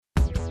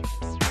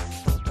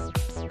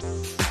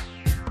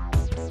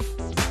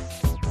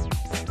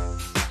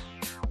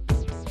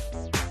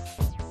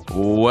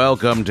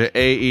Welcome to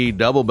AE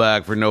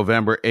Doubleback for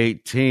November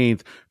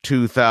 18th,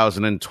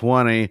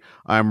 2020.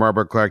 I'm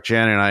Robert Clark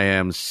Chan, and I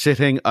am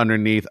sitting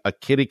underneath a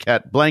kitty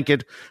cat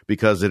blanket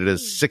because it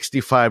is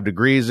 65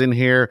 degrees in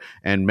here,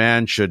 and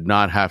man should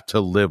not have to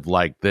live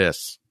like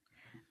this.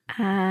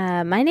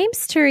 My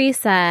name's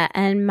Teresa,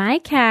 and my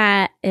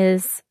cat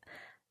is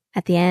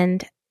at the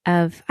end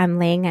of, I'm not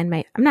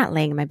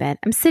laying in my bed.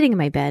 I'm sitting in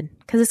my bed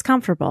because it's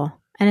comfortable,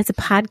 and it's a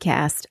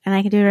podcast, and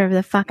I can do whatever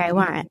the fuck I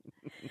want.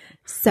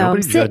 So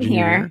Nobody's I'm sitting judging you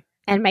here,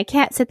 and my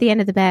cat's at the end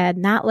of the bed,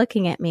 not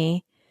looking at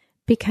me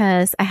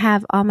because I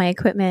have all my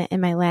equipment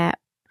in my lap.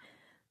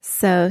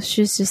 So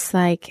she's just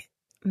like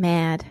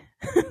mad.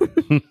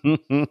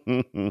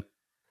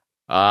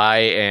 I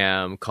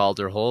am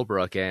Calder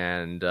Holbrook,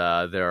 and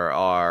there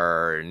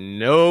are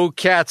no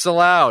cats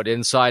allowed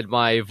inside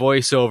my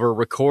voiceover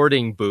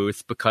recording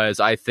booth because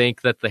I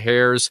think that the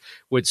hairs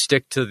would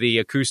stick to the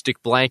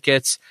acoustic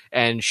blankets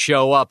and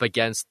show up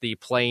against the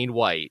plain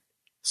white.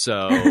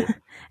 So, and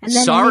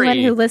then sorry.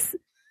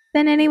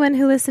 Anyone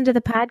who listened to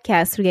the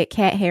podcast would get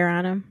cat hair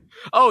on them.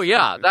 Oh,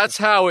 yeah, that's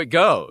how it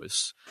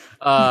goes.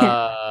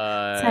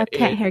 That's how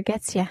cat hair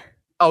gets you.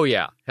 Oh,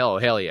 yeah.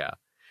 Hell yeah.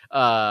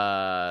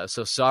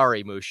 So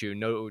sorry, Mushu.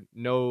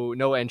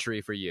 No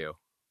entry for you.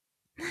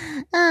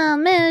 Oh,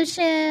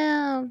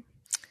 Mushu.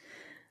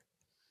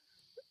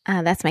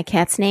 That's my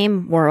cat's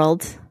name,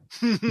 World.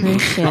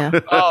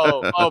 Mushu.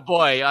 Oh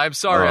boy, I'm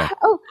sorry.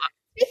 Oh,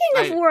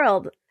 speaking of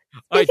World.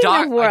 I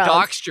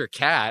doxed your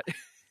cat.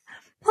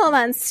 Hold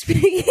on.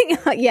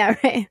 Yeah,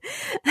 right.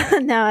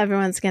 Now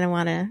everyone's going to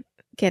want to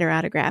get her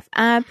autograph.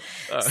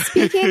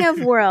 Speaking of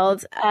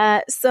World,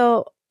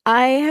 so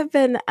I have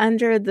been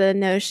under the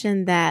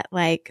notion that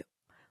like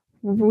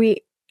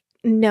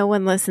no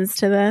one listens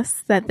to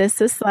this, that this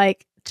is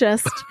like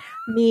just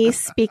me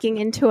speaking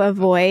into a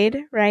void,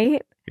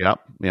 right? Yep.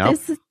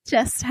 This is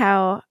just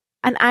how,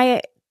 and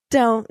I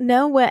don't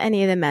know what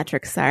any of the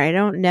metrics are. I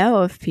don't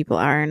know if people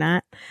are or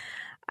not.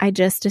 I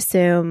just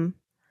assume,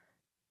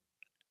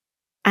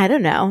 I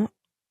don't know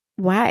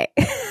why.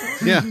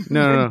 Yeah,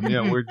 no.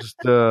 Yeah, we're just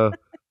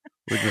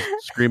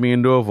screaming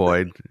into a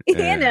void.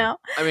 You know,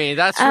 I mean,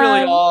 that's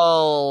really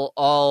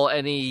all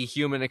any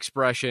human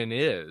expression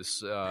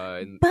is.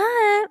 But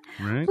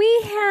right?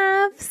 we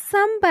have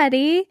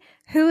somebody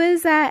who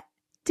is at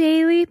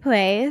Daily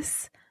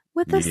Place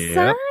with a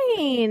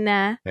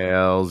sign.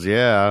 Hells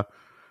yeah.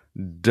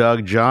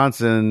 Doug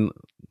Johnson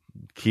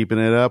keeping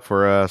it up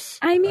for us.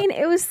 I mean,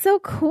 it was so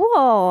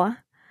cool.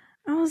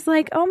 I was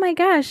like, oh my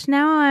gosh,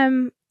 now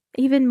I'm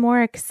even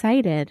more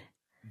excited.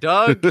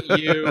 Doug,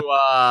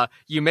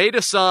 you made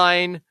a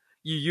sign.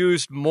 You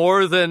used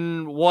more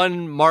than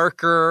one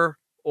marker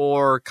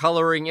or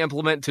coloring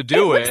implement to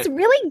do it. It looks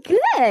really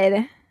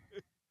good.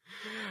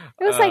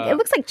 It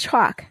looks like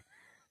chalk,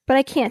 but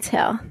I can't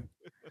tell.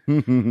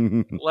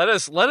 Let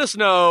us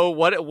know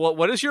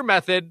what is your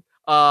method.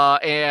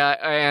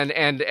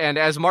 And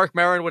as Mark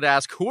Maron would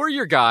ask, who are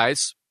your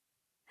guys?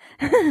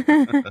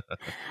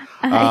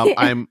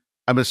 I'm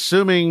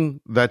assuming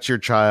that's your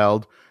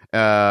child,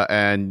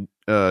 and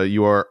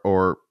you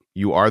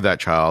are that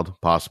child,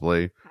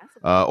 possibly.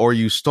 Or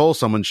you stole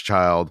someone's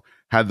child,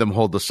 had them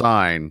hold the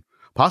sign,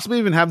 possibly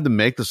even have them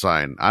make the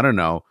sign. I don't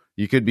know.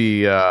 You could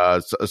be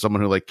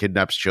someone who like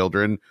kidnaps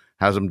children,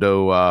 has them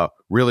do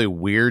really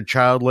weird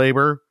child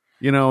labor.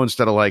 You know,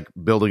 instead of like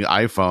building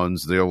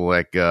iPhones, they'll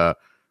like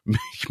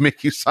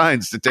make you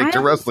signs to take to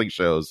wrestling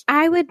shows.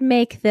 I would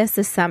make this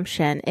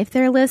assumption. If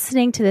they're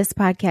listening to this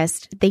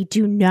podcast, they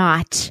do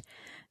not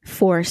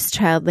force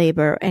child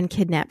labor and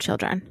kidnap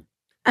children.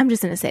 I'm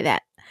just going to say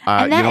that.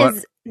 And that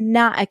is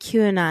not a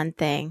QAnon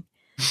thing.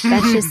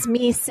 That's just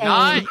me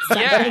saying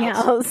something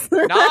else.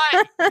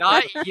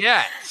 Not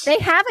yet. They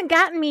haven't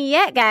gotten me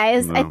yet,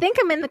 guys. No. I think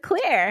I'm in the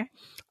clear.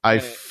 I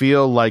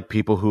feel like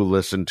people who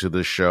listen to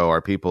this show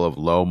are people of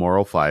low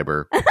moral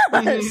fiber.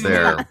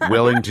 They're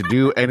willing to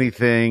do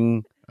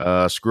anything,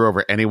 screw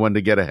over anyone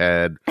to get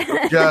ahead.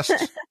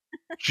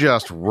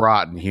 Just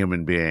rotten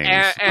human beings.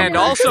 And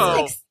also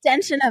an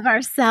extension of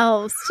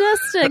ourselves.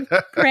 Just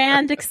a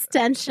grand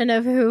extension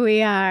of who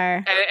we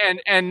are.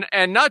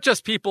 And not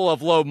just people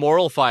of low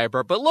moral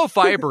fiber, but low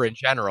fiber in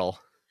general.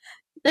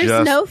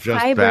 There's no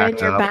fiber in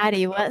your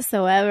body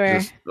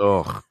whatsoever.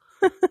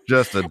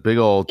 Just a big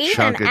old Eat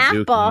chunk an of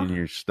apple. dookie in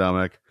your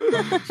stomach.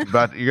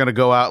 You're gonna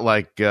go out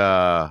like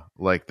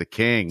the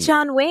king,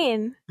 John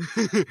Wayne.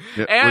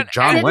 And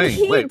John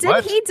Wayne. Wait,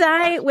 what? Did he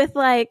die with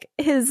like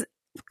his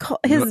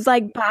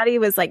like body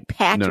was like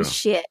packed with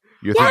shit?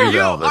 You're thinking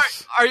of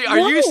Elvis. Are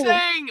you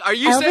saying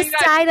Elvis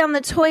that died on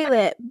the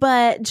toilet,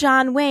 but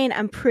John Wayne,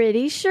 I'm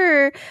pretty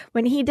sure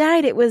when he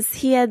died,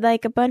 he had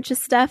like a bunch of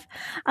stuff.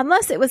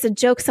 Unless it was a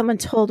joke someone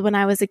told when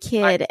I was a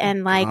kid,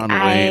 and like John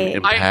Wayne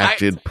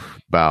impacted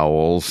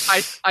bowels.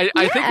 I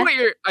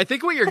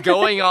think what you're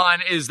going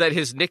on is that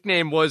his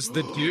nickname was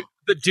the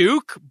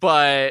Duke,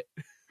 but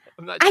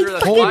I'm not sure. I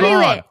fucking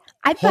knew it.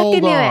 I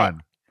fucking knew it.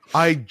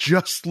 I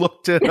just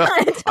looked it up.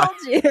 I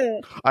told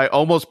you. I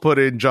almost put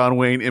in John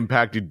Wayne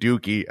impacted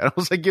Dookie. And I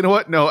was like, you know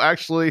what? No,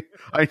 actually,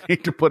 I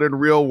need to put in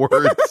real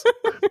words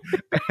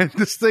And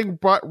this thing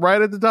brought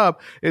right at the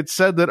top. It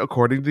said that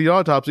according to the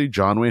autopsy,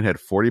 John Wayne had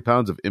 40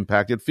 pounds of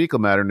impacted fecal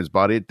matter in his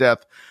body at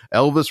death.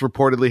 Elvis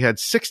reportedly had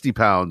 60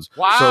 pounds.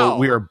 Wow. So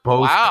we are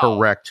both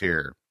correct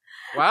here.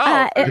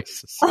 Wow. Good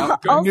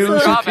also,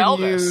 news job, you can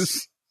Elvis.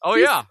 use. Oh,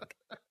 yeah.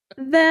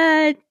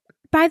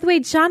 By the way,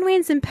 John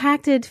Wayne's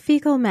impacted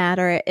fecal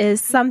matter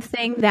is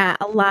something that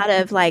a lot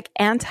of like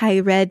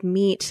anti-red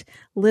meat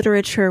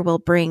literature will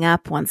bring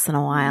up once in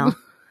a while.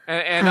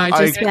 And I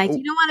just just be like,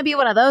 you don't want to be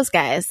one of those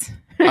guys.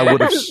 I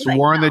would have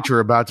sworn that you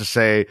were about to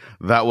say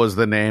that was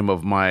the name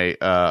of my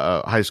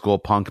high school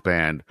punk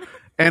band.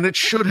 And it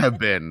should have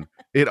been.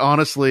 It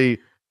honestly,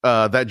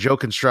 that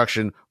joke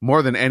construction,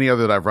 more than any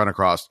other that I've run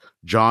across,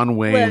 John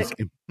Wayne's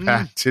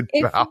impacted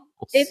bowels.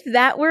 If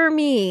that were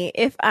me,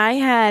 if I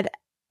had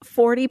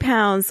 40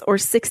 pounds or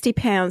 60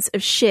 pounds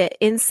of shit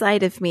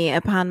inside of me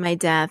upon my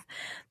death,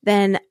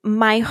 then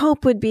my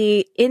hope would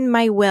be, in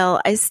my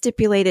will, I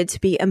stipulated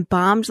to be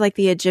embalmed like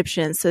the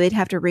Egyptians. So they'd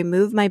have to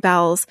remove my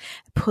bowels,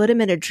 put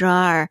them in a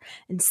jar,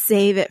 and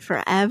save it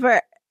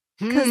forever.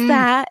 Because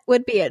that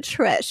would be a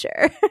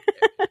treasure.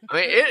 I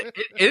mean,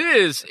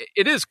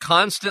 it is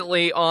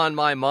constantly on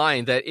my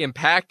mind that,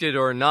 impacted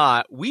or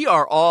not, we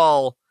are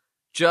all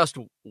just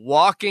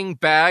walking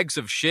bags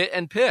of shit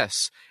and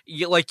piss.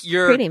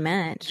 Pretty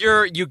much.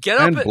 You get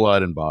up and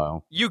blood and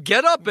bile. You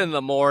get up in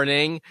the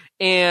morning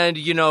and,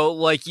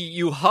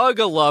 you hug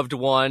a loved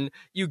one,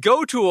 you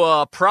go to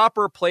a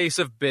proper place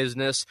of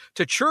business,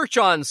 to church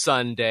on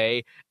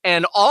Sunday,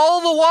 and all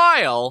the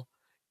while,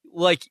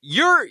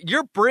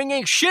 you're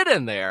bringing shit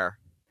in there.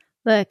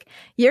 Look,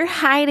 you're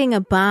hiding a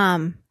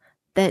bomb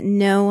that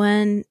no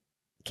one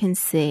can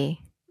see.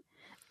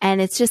 And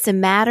it's just a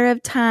matter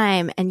of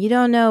time, and you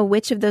don't know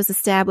which of those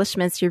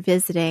establishments you're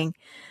visiting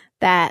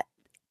that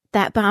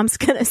bomb's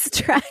going to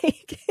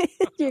strike.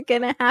 You're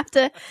going to have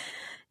to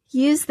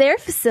use their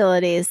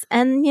facilities.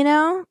 And,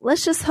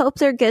 let's just hope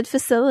they're good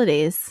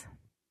facilities.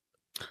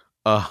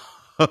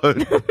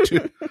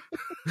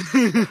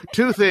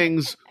 Two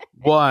things.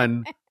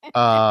 One,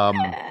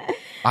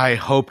 I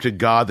hope to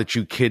God that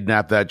you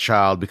kidnap that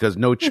child, because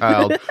no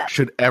child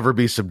should ever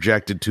be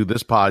subjected to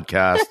this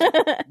podcast.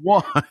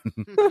 One.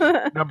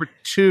 Number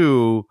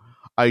two,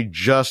 I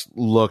just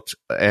looked,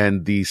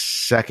 and the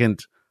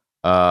second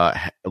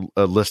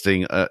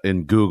listing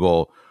in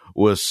Google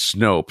was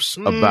Snopes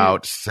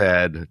about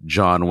said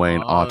John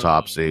Wayne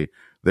autopsy.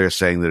 They're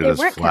saying that it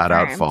is flat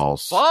out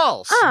false.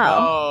 False.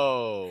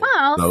 Oh. No.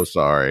 False. No,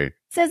 sorry. It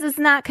says it's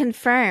not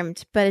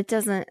confirmed, but it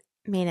doesn't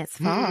mean it's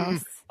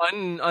false.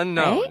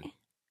 Unknown.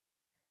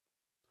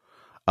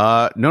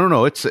 Right?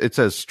 No. It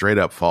says straight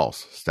up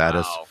false.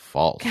 Status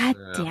false. God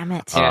damn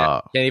it.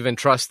 Can't even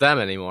trust them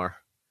anymore.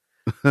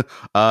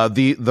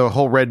 The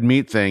whole red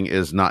meat thing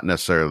is not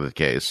necessarily the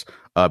case,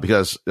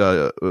 because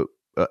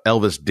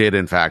Elvis did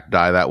in fact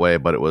die that way,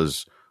 but it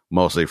was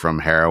mostly from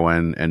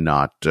heroin and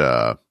not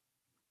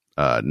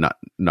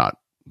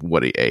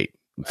what he ate.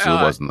 So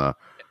it wasn't the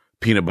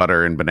peanut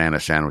butter and banana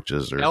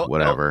sandwiches or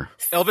whatever.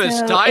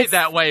 Elvis died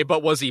that way,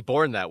 but was he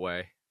born that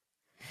way?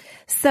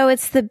 So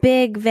it's the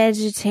big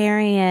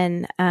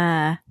vegetarian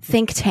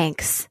think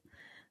tanks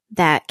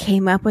that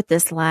came up with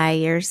this lie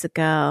years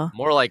ago.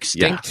 More like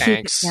stink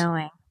tanks. Keep it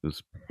going.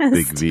 This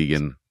big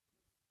vegan.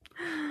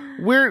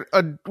 We're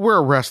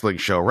a wrestling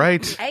show,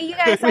 right? Hey, you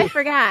guys, I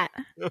forgot.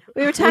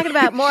 We were talking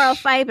about moral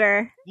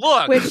fiber.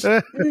 Look, which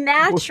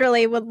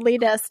naturally would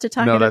lead us to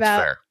talking about. No,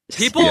 that's fair.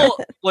 People,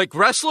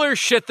 wrestlers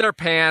shit their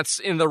pants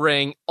in the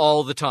ring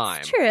all the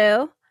time.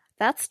 True.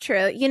 That's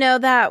true. You know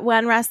that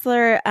one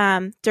wrestler,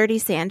 Dirty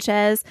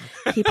Sanchez,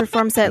 he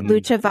performs at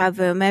Lucha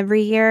Vavoom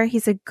every year.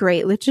 He's a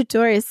great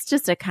luchador. It's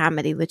just a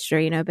comedy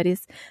luchador, but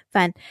he's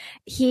fun.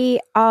 You're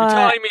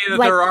telling me that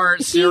there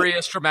aren't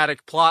serious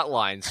traumatic plot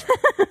lines.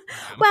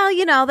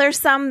 Well, there's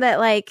some that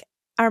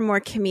are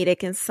more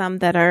comedic and some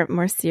that are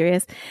more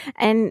serious.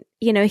 And,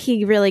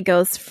 he really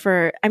goes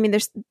for,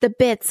 there's the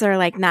bits are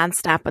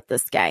nonstop with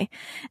this guy,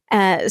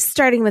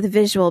 starting with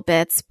visual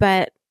bits,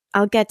 but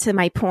I'll get to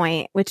my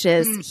point, which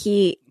is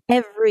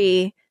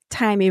every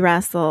time he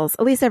wrestles,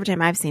 at least every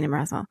time I've seen him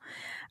wrestle,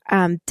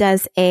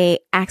 does a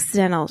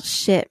accidental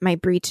shit my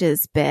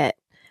breeches bit,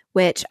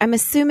 which I'm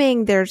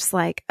assuming there's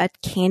a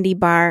candy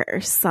bar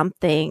or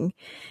something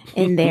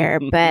in there,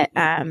 but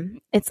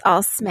it's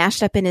all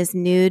smashed up in his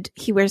nude.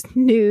 He wears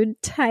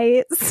nude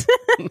tights.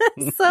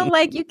 So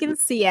you can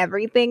see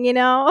everything,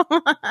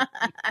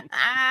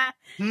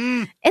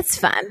 It's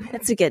fun.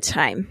 It's a good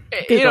time.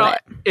 Google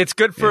it. It's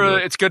good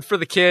for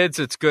the kids.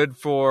 It's good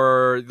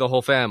for the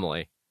whole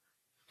family.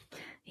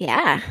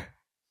 Yeah.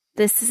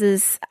 This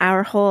is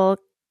our whole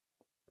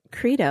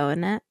credo,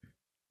 isn't it?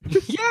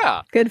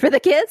 Yeah. Good for the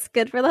kids,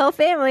 good for the whole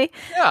family.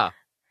 Yeah.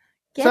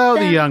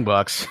 The Young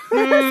Bucks.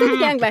 The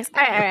Young Bucks.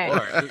 All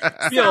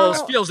right.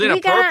 Feels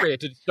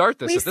inappropriate to start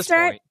this at this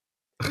point.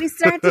 We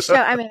start the show.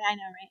 I know,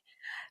 right?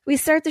 We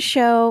start the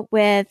show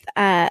with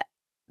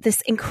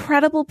this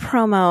incredible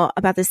promo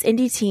about this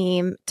indie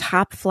team,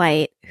 Top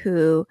Flight,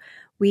 who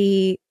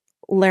we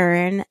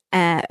learn,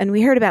 and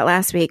we heard about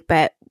last week,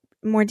 but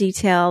more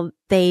detail,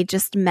 they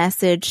just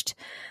messaged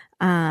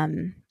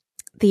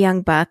the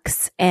Young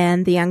Bucks,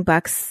 and the Young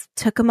Bucks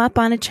took them up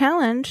on a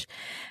challenge.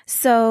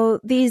 So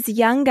these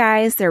young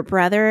guys, they're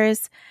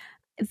brothers.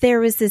 There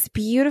was this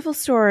beautiful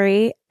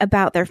story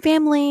about their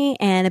family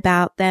and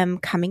about them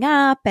coming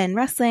up and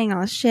wrestling,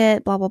 all this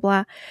shit, blah, blah,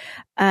 blah.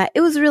 It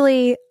was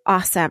really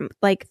awesome.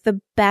 Like the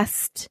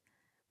best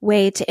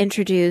way to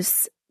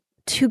introduce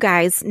two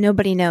guys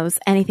nobody knows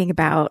anything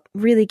about,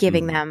 really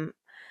giving them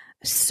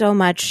so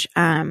much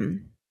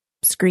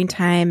screen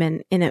time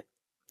and in a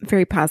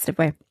very positive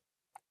way.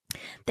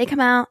 They come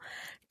out,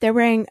 they're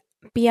wearing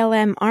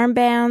BLM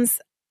armbands.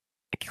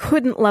 I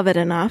couldn't love it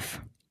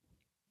enough.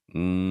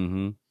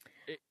 Mm-hmm.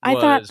 I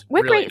thought,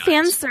 what really great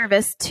fan nice.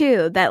 service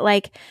too, that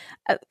like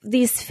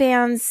these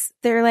fans,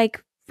 they're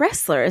like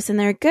wrestlers and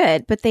they're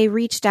good, but they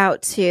reached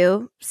out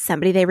to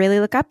somebody they really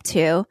look up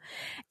to,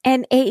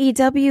 and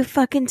AEW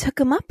fucking took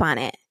them up on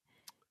it.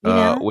 You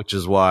know? Which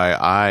is why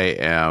I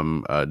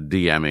am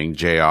DMing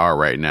JR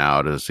right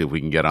now to see if we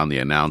can get on the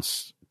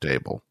announce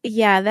table.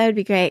 Yeah, that would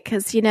be great.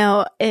 Because, you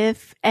know,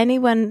 if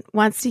anyone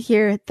wants to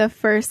hear the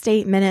first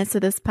 8 minutes of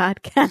this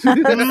podcast,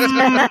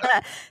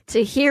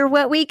 to hear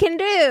what we can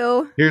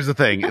do. Here's the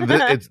thing.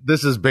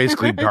 This is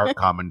basically dark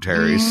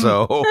commentary.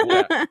 So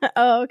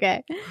Oh,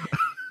 okay.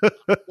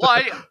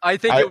 Well, I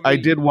think it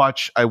would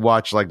be- I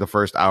watched like the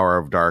first hour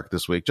of Dark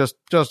this week, just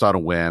on a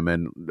whim.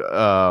 And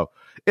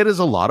it is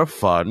a lot of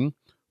fun,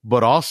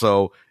 but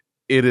also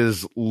it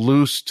is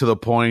loose to the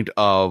point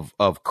of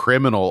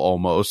criminal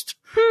almost.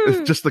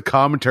 It's just the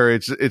commentary.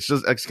 It's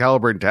just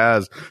Excalibur and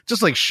Taz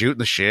just like shooting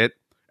the shit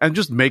and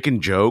just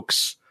making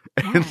jokes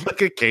and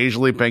like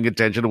occasionally paying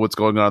attention to what's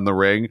going on in the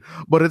ring.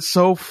 But it's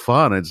so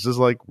fun. It's just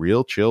like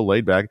real chill,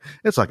 laid back.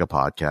 It's like a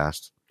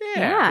podcast.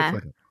 Yeah.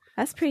 It's like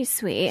That's pretty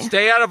sweet.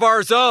 Stay out of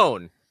our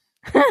zone.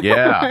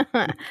 yeah.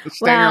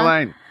 Stay in your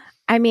lane.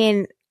 I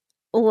mean,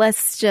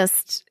 let's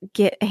just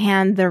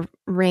hand the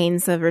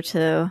reins over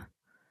to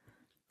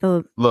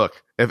the.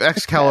 Look, if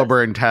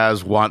Excalibur and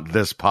Taz want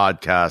this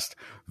podcast,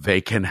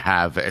 they can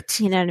have it.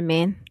 You know what I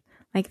mean?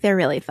 Like they're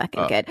really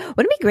fucking good. Wouldn't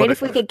it be great if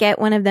we could get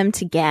one of them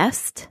to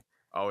guest?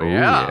 Oh Ooh,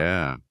 yeah.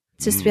 yeah.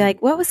 Just be like,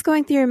 what was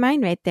going through your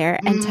mind right there?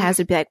 And Taz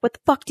would be like, what the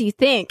fuck do you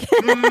think?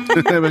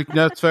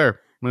 That's fair.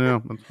 Yeah,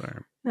 that's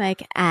fair.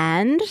 Like,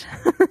 and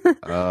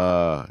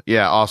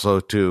yeah. Also,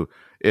 too,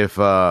 if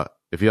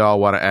y'all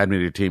want to add me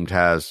to Team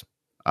Taz,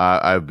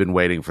 I've been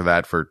waiting for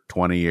that for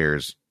 20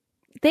 years.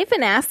 they've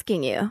been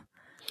asking you.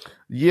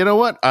 You know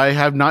what? I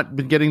have not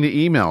been getting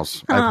the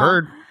emails. I've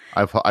heard.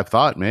 I've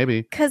thought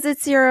maybe. Because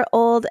it's your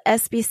old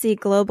SBC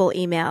Global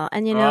email,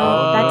 and you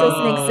know that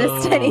doesn't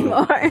exist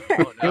anymore.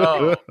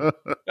 Oh, no.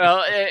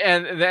 Well,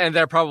 and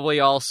they're probably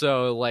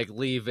also like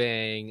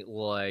leaving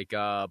like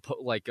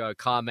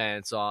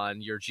comments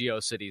on your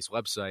GeoCities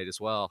website as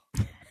well.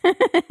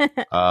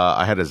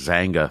 I had a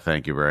Zanga.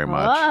 Thank you very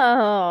much.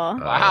 Whoa.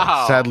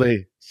 Wow.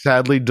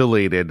 Sadly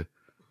deleted.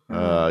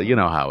 You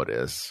know how it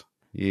is.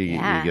 You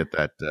get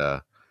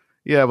that.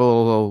 You have a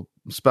little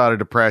spout of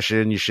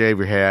depression. You shave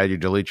your head. You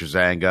delete your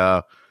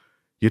Zanga.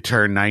 You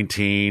turn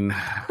 19.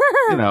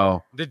 You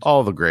know,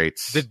 all the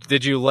greats.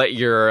 Did you let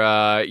your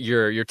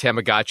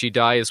Tamagotchi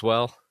die as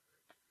well?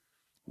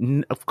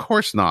 Of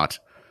course not.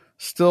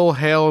 Still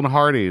hale and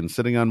hearty and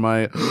sitting on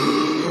my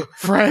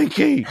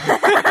Frankie.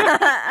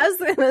 I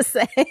was gonna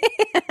say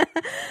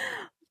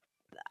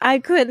I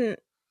couldn't.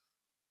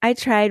 I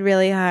tried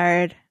really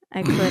hard.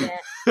 I couldn't.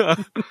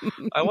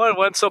 I wanted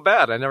one so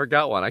bad. I never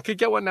got one. I could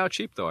get one now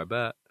cheap though, I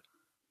bet.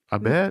 I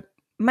bet.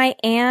 My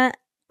aunt,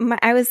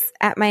 I was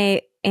at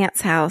my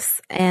aunt's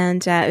house,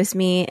 and it was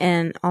me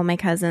and all my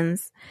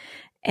cousins,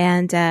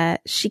 and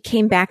she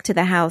came back to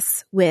the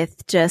house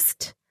with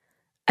just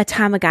a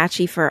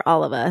Tamagotchi for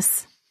all of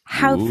us.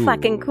 How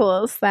fucking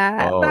cool is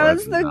that? Oh, that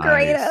was that's the nice.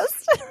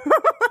 greatest.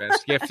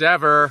 Best gift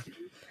ever.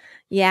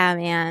 Yeah,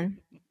 man.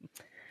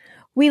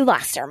 We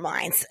lost our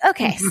minds.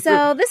 Okay,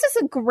 so this is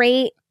a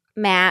great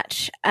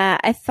match.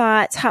 I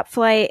thought Top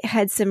Flight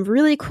had some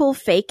really cool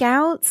fake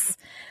outs,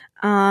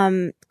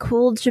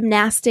 cool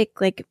gymnastic,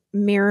 like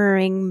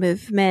mirroring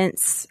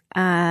movements,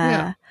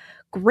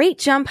 great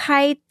jump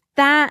height.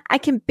 That I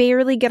can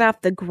barely get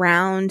off the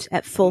ground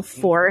at full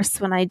force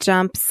when I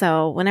jump.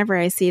 So whenever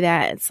I see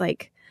that, it's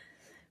like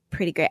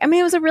pretty great. I mean,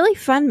 it was a really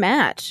fun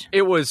match.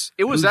 It was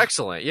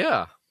excellent.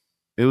 Yeah.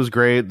 It was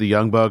great. The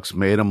Young Bucks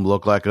made him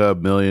look like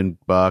 $1 million.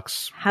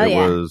 Hell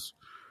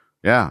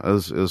yeah. It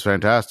was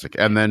fantastic.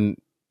 And then,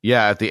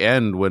 at the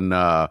end when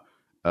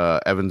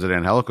Evans and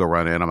Angelico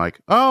run in, I'm like,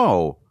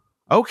 oh,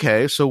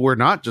 okay, so we're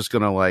not just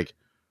gonna like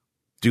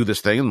do this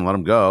thing and let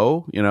them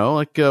go. You know,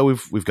 like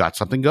we've got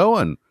something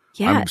going.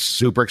 Yeah. I'm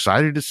super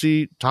excited to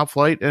see Top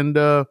Flight and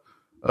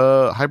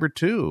Hybrid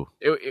 2.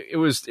 It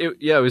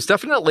was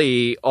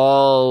definitely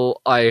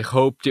all I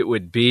hoped it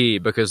would be,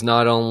 because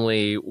not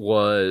only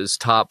was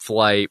Top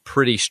Flight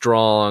pretty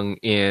strong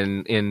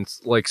in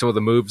like some of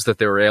the moves that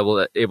they were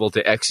able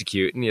to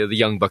execute, and the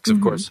Young Bucks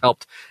of course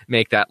helped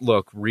make that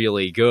look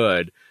really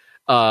good.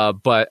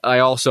 But I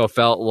also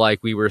felt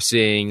like we were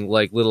seeing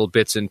like little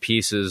bits and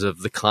pieces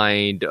of the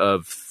kind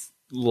of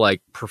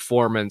like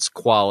performance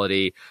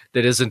quality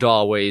that isn't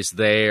always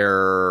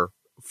there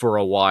for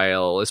a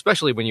while,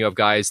 especially when you have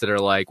guys that are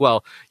like,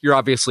 well, you're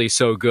obviously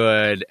so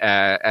good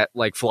at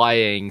like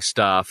flying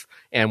stuff,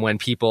 and when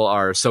people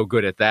are so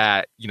good at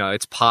that, you know,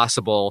 it's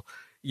possible,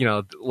 you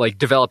know, like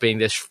developing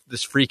this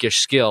freakish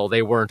skill,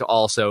 they weren't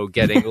also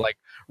getting like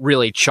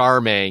really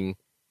charming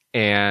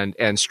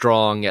and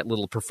strong at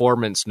little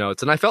performance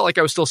notes, and I felt like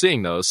I was still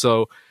seeing those.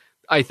 So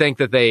I think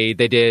that they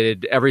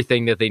did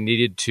everything that they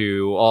needed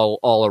to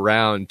all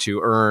around to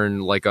earn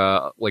like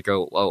a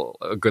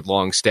good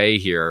long stay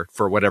here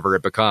for whatever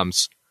it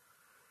becomes.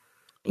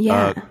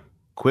 Yeah.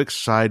 Quick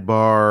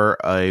sidebar.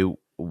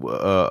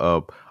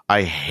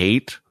 I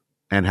hate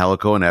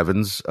Angelico and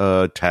Evans'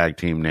 tag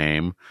team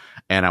name.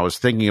 And I was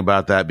thinking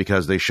about that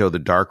because they show the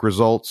dark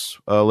results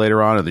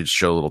later on, and they just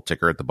show a little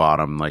ticker at the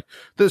bottom, like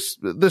this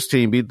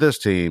team beat this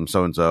team,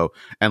 so and so,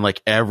 and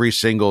like every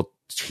single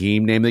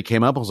team name that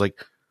came up, I was like,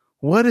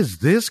 what is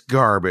this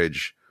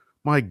garbage?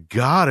 My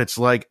God, it's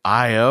like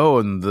IO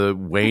and the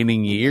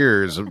waning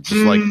years of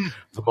just like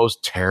the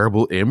most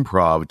terrible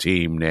improv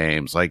team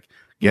names. Like,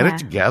 get it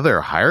together,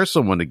 hire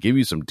someone to give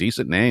you some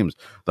decent names.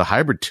 The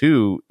Hybrid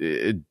 2,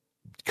 it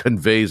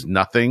conveys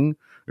nothing.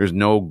 There's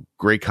no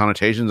great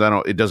connotations.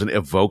 It doesn't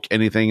evoke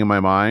anything in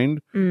my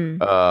mind.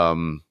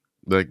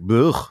 Like,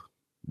 ugh,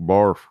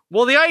 barf.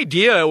 Well, the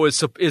idea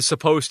is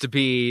supposed to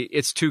be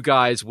it's two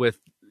guys with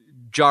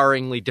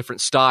jarringly different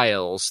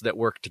styles that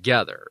work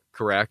together,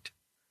 correct?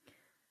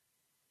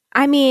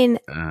 I mean,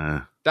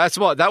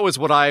 that was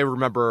what I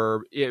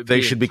remember.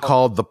 They should be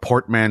called the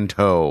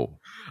Portmanteau.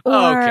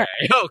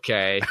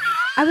 Okay.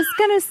 I was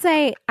gonna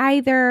say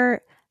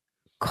either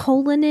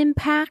colon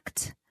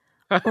impact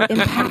or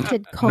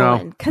impacted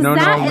colon, because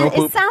it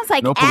poop. sounds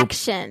like No poop.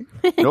 action.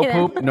 No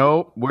poop.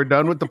 No, we're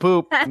done with the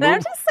poop. I'm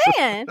just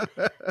saying,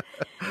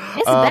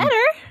 it's better.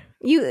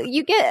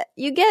 You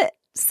get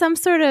some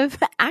sort of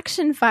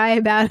action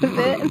vibe out of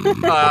it.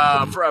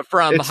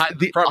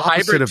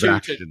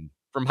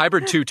 From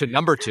Hybrid 2 to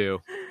number 2.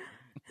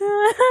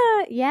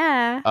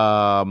 Yeah.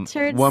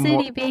 Turd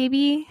City,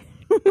 baby.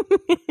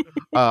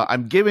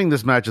 I'm giving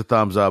this match a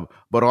thumbs up,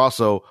 but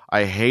also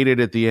I hated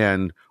at the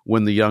end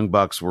when the Young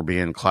Bucks were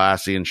being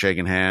classy and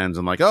shaking hands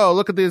and like, oh,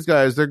 look at these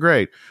guys, they're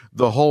great.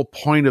 The whole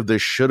point of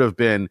this should have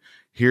been,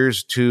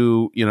 here's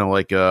two, you know,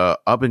 like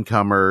up and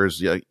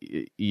comers,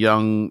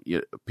 young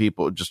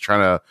people just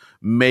trying to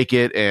make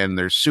it, and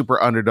they're super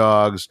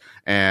underdogs,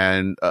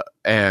 and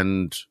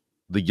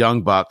the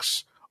Young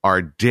Bucks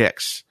are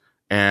dicks,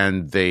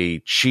 and they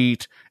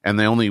cheat, and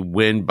they only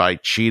win by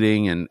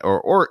cheating, and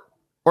or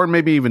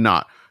maybe even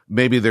not.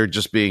 Maybe they're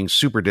just being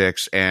super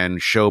dicks and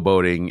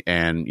showboating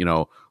and, you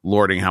know,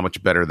 lording how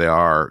much better they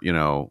are, you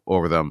know,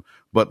 over them.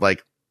 But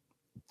like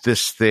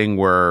this thing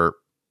where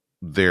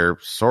they're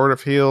sort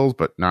of heels,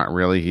 but not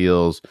really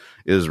heels,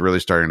 is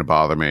really starting to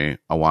bother me.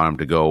 I want them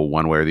to go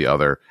one way or the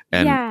other.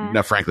 And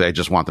frankly, I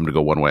just want them to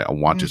go one way. I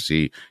want to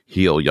see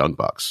heel Young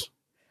Bucks.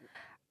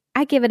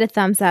 I give it a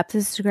thumbs up.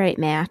 This is a great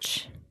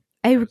match.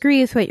 I agree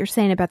with what you're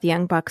saying about the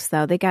Young Bucks,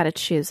 though. They got to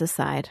choose a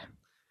side.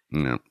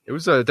 Yeah. It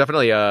was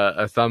definitely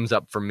a thumbs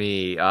up for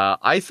me.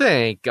 I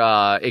think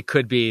it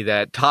could be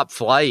that Top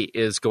Flight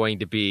is going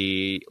to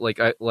be like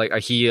a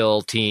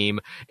heel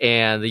team,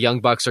 and the Young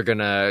Bucks are going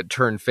to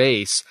turn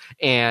face,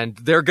 and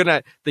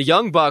the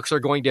Young Bucks are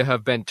going to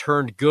have been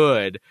turned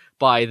good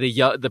by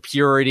the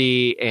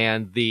purity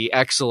and the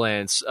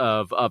excellence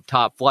of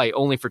Top Flight,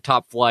 only for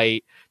Top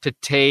Flight to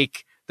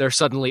take their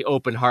suddenly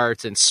open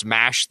hearts and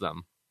smash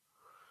them.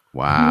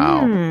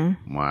 Wow.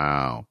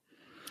 Wow.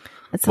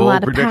 That's a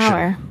lot of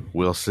power.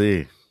 We'll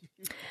see.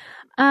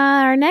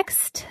 Our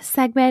next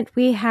segment,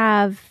 we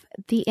have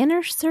the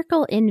Inner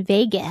Circle in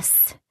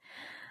Vegas.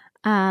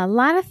 A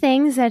lot of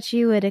things that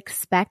you would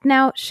expect.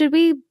 Now, should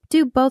we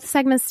do both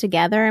segments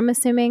together, I'm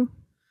assuming?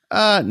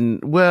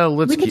 Well,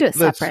 we can do it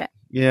separate.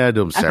 Do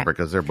them separate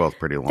because they're both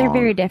pretty long. They're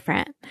very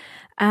different.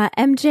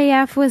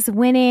 MJF was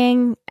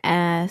winning.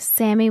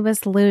 Sammy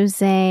was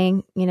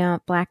losing,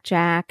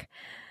 blackjack.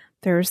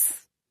 There's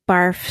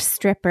barf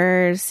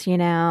strippers,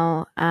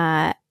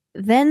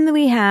 then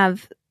we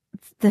have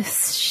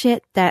this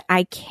shit that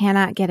I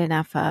cannot get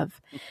enough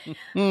of.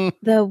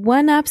 The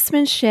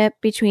one-upsmanship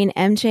between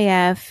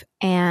MJF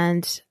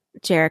and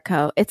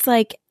Jericho. It's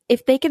like,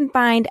 if they can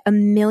find a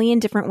million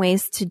different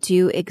ways to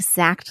do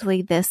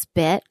exactly this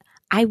bit,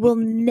 I will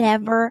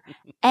never,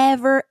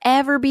 ever,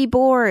 ever be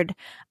bored.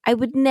 I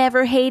would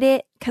never hate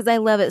it because I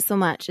love it so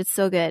much. It's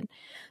so good.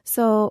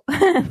 So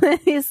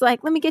he's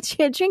like, let me get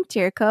you a drink,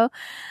 Jericho.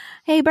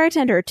 Hey,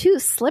 bartender, 2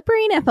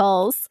 slippery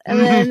nipples. And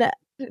then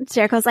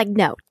Jericho's like,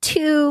 no,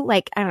 2,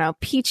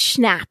 peach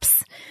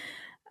schnapps.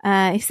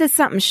 He says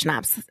something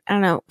schnapps. I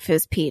don't know if it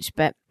was peach,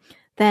 but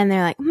then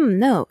they're like,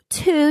 no,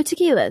 2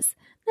 tequilas.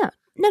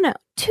 No,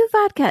 2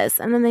 vodkas.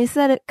 And then they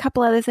said a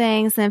couple other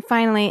things. And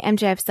finally,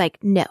 MJF's like,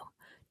 no,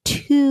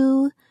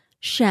 2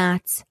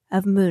 shots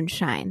of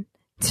moonshine.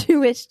 To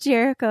which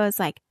Jericho is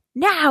like,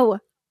 no,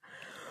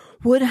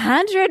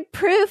 100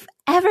 proof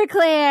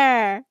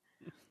Everclear.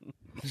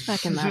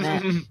 Fucking love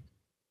it.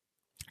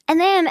 And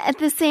then at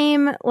the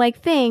same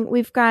thing,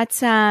 we've got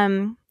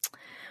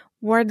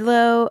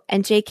Wardlow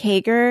and Jake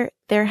Hager.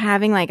 They're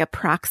having like a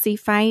proxy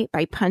fight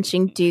by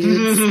punching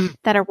dudes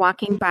that are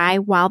walking by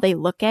while they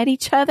look at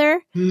each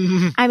other.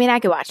 I mean,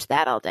 I could watch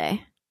that all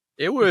day.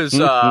 It was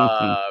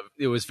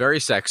very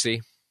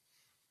sexy.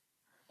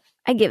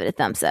 I give it a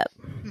thumbs up.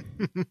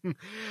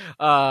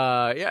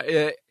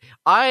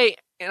 I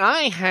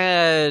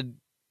had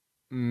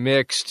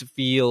mixed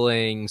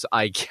feelings,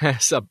 I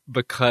guess,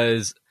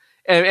 because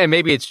and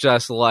maybe it's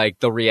just like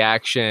the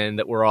reaction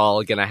that we're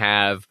all gonna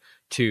have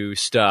to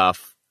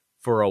stuff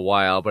for a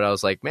while, but I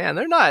was like, man,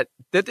 they're not.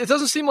 It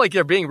doesn't seem like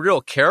they're being real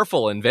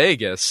careful in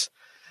Vegas.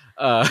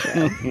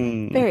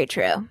 Very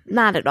true.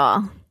 Not at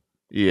all.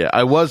 Yeah,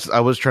 I was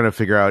trying to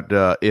figure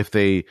out if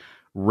they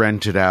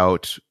rented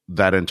out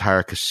that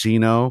entire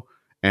casino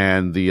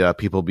and the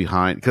people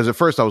behind, because at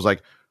first I was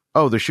like,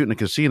 oh, they're shooting a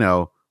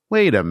casino.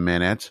 Wait a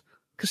minute.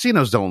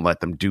 Casinos don't let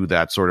them do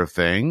that sort of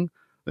thing.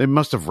 They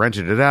must have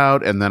rented it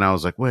out. And then I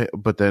was like, wait,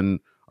 but then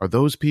are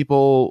those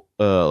people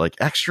like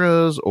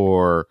extras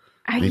or?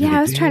 Yeah,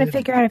 I was trying to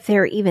figure out if they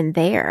were even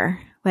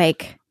there.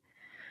 Like,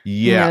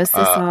 is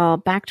this all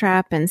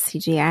backdrop and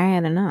CGI? I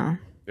don't know.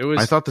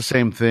 I thought the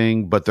same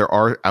thing, but there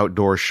are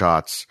outdoor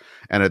shots.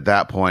 And at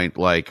that point,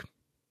 like,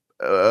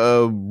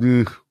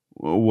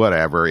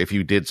 whatever. If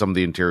you did some of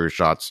the interior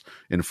shots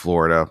in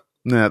Florida,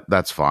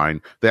 that's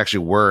fine. They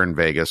actually were in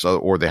Vegas,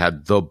 or they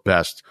had the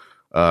best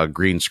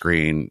green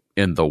screen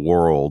in the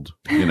world,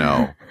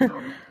 to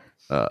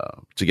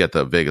get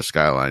the Vegas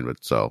skyline. But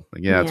it's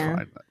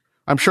fine.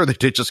 I'm sure they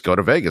did just go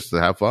to Vegas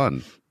to have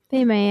fun.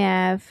 They may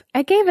have.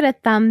 I gave it a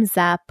thumbs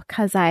up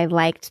because I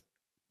liked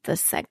the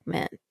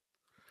segment.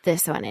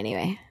 This one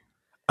anyway.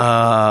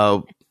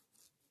 Conan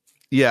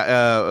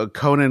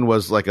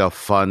was like a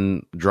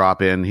fun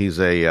drop in. He's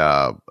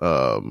a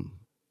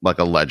like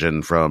a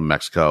legend from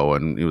Mexico,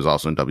 and he was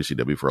also in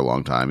WCW for a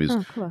long time.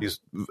 He's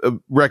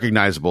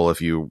recognizable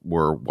if you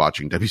were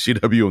watching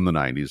WCW in the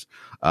 90s.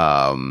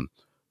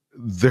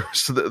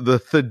 There's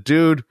the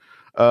dude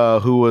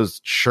who was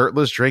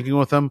shirtless drinking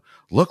with him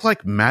looked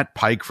like Matt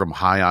Pike from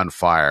High on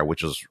Fire,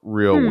 which is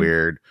real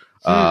weird.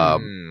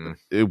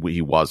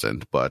 He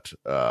wasn't, but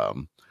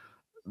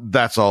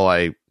that's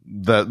all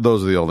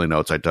those are the only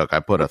notes I took. I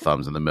put a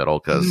thumbs in the middle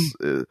because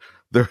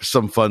there's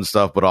some fun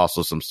stuff, but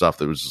also some stuff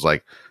that was just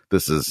like,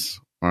 this is,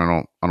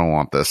 I don't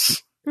want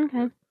this.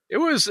 Okay. It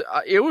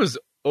was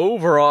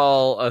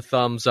overall a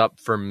thumbs up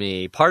for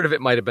me. Part of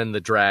it might have been the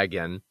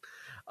dragon.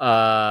 And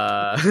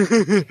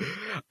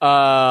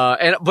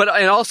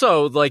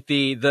also like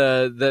the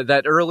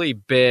that early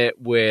bit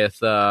with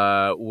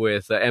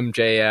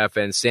MJF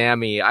and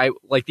Sammy, I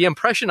like the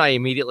impression I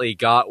immediately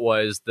got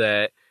was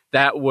that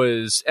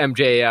was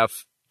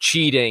MJF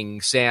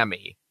cheating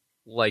Sammy.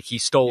 Like he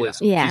stole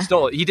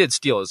he did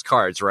steal his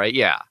cards, right?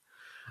 Yeah.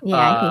 Yeah,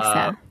 I think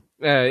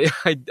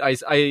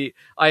so.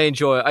 I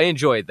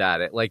enjoyed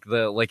that. It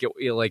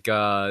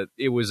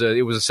was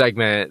a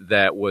segment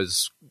that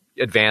was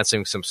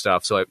advancing some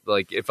stuff, so it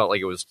felt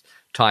like it was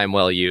time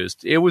well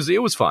used. It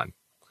was fun.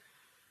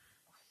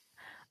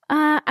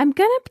 I'm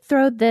gonna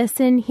throw this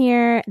in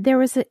here.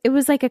 It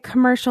was like a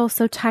commercial,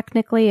 so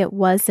technically it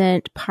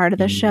wasn't part of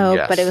the show,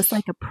 but it was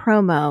like a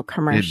promo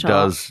commercial. It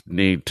does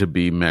need to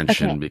be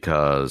mentioned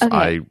because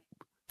I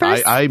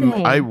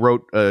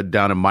wrote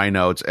down in my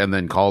notes, and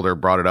then Calder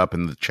brought it up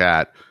in the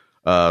chat.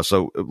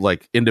 So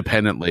like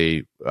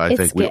independently, I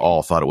think we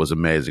all thought it was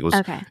amazing.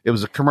 It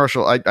was a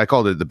commercial. I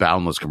called it the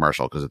Boundless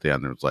commercial because at the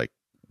end it was like,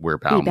 we're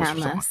boundless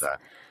or something like that.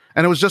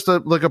 And it was just a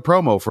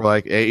promo for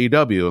like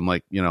AEW and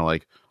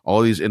like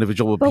all these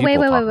individual people. Wait,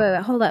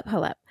 hold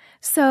up.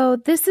 So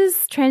this is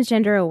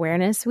Transgender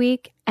Awareness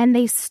Week, and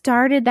they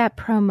started that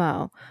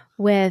promo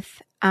with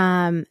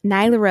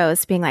Nyla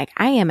Rose being like,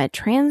 I am a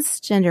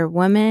transgender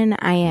woman.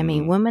 I am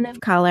a woman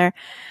of color.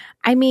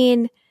 I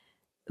mean,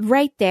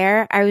 right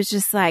there, I was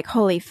just like,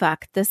 holy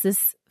fuck, this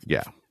is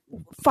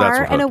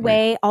far and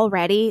away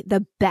already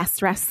the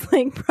best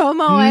wrestling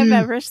promo I've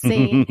ever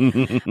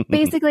seen.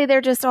 Basically, they're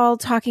just all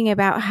talking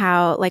about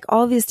how like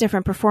all these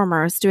different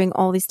performers doing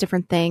all these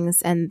different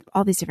things and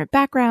all these different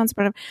backgrounds,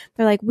 but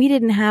they're like, we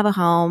didn't have a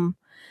home.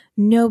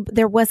 No,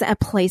 there wasn't a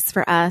place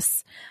for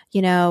us.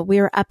 We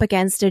were up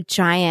against a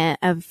giant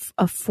of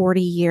a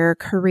 40-year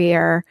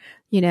career.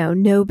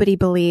 Nobody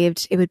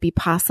believed it would be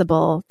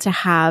possible to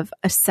have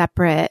a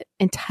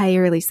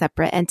entirely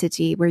separate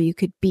entity where you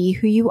could be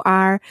who you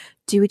are,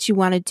 do what you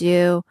want to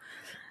do,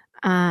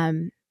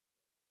 and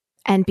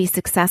be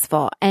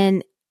successful.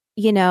 And,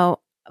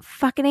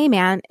 fucking A,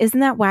 man, isn't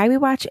that why we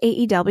watch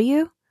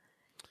AEW?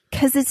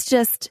 Because it's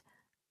just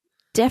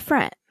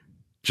different.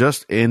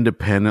 Just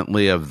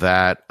independently of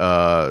that,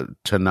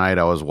 tonight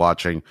I was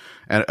watching,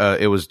 and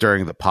it was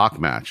during the Pac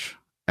match,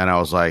 and I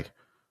was like,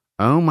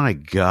 oh my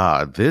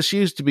God, this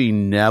used to be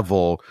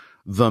Neville,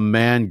 the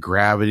man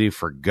gravity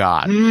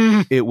forgot.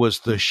 It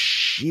was the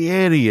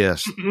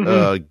shittiest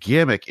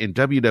gimmick in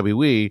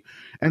WWE,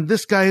 and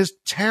this guy is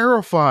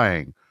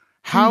terrifying.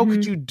 How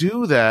could you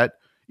do that?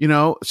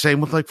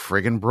 Same with like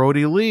friggin'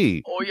 Brody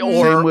Lee.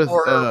 Or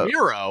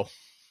Miro.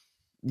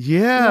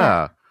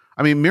 Yeah.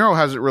 I mean, Miro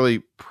hasn't really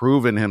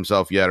proven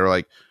himself yet, or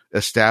like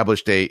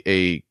established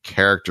a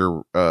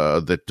character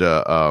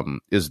that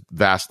is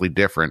vastly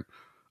different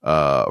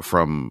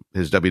from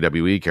his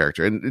WWE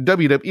character. And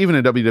even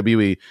in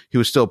WWE, he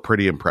was still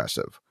pretty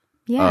impressive.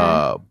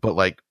 Yeah. But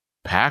like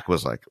Pac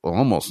was like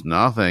almost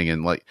nothing,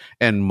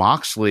 and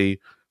Moxley,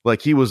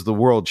 like he was the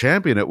world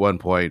champion at one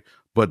point,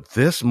 but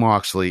this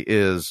Moxley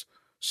is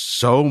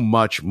so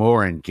much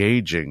more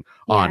engaging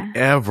on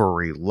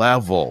every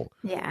level.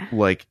 Yeah.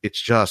 Like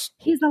it's just,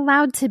 he's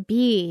allowed to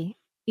be,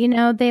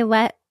 they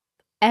let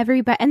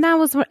everybody, and that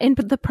was in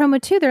the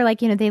promo too. They're like,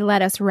 they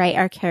let us write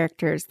our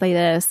characters. They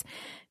let us,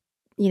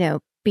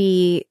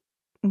 be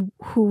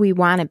who we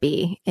want to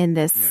be in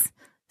this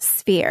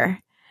sphere.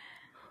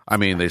 I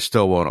mean, they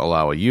still won't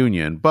allow a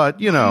union, but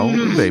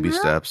baby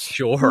steps.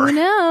 Sure. Who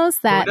knows?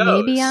 That Who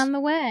knows? may be on the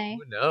way.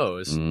 Who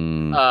knows?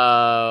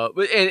 Mm.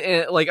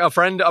 And like a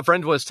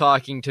friend was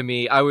talking to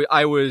me. I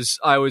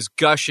was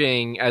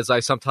gushing, as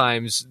I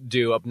sometimes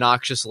do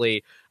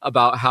obnoxiously,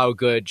 about how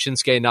good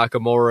Shinsuke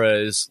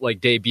Nakamura's like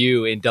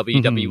debut in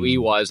WWE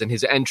was, and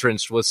his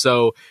entrance was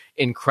so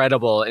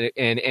incredible.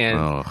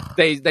 And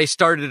they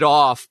started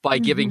off by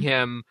giving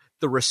him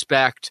the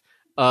respect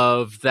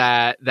of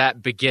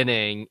that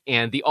beginning,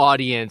 and the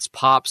audience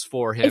pops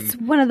for him. It's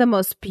one of the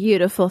most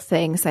beautiful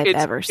things I've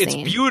ever seen.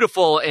 It's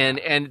beautiful,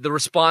 and the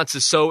response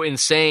is so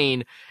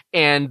insane,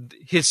 and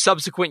his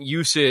subsequent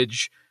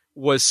usage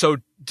was so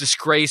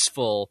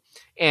disgraceful.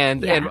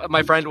 And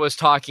my friend was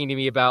talking to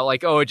me about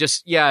like,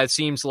 it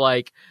seems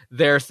like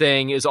their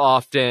thing is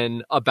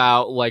often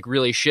about like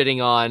really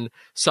shitting on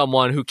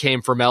someone who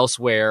came from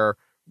elsewhere,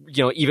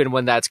 even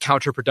when that's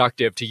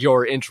counterproductive to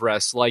your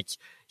interests. Like,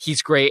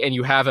 he's great and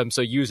you have him,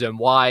 so use him.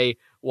 Why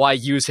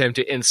use him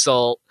to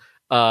insult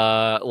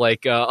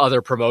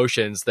other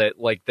promotions that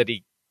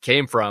he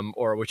came from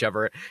or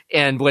whichever?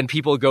 And when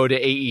people go to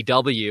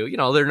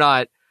AEW, they're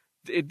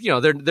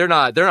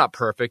not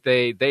perfect.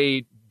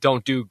 They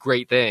don't do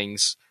great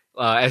things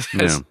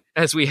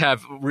as we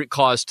have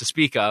cause to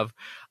speak of.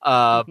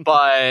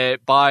 But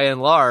by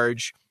and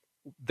large,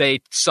 they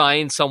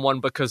sign someone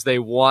because they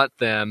want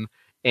them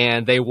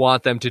and they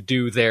want them to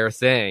do their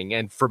thing.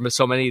 And for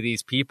so many of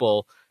these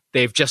people,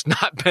 they've just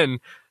not been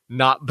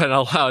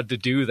allowed to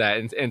do that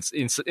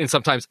in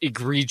sometimes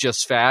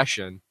egregious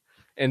fashion.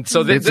 And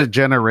so it's a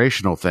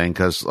generational thing,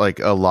 because like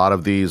a lot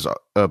of these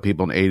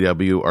people in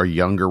AEW are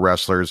younger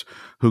wrestlers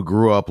who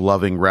grew up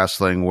loving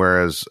wrestling,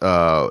 whereas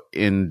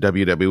in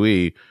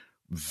WWE,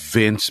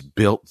 Vince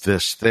built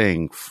this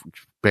thing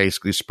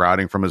basically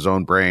sprouting from his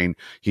own brain.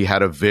 He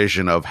had a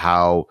vision of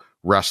how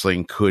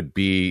wrestling could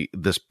be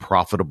this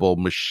profitable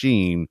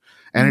machine,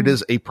 and it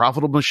is a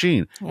profitable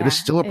machine. It is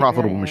still a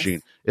profitable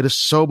machine. It is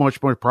so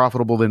much more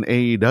profitable than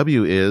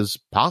AEW is,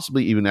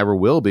 possibly even ever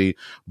will be.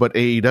 But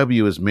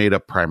AEW is made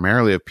up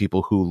primarily of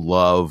people who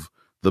love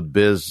the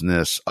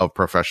business of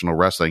professional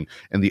wrestling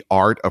and the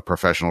art of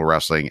professional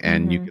wrestling.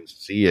 And you can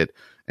see it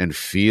and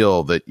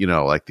feel that,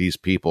 like these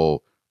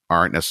people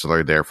aren't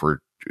necessarily they're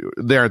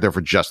there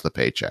for just the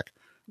paycheck.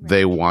 Right.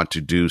 They want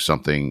to do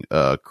something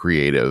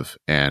creative,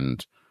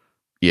 and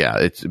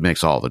it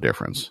makes all the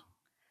difference.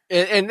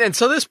 And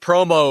so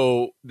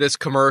this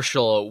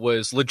commercial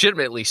was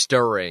legitimately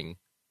stirring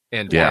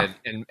and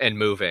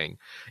moving.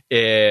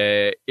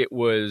 It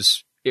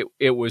was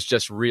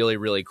just really,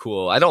 really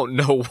cool. I don't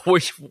know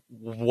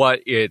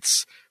what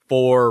it's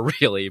for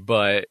really,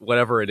 but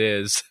whatever it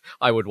is,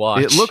 I would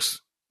watch.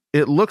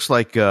 It looks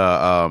like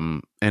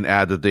an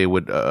ad that they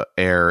would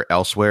air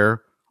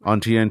elsewhere on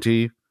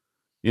TNT.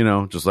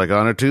 Just like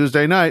on a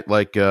Tuesday night,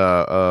 like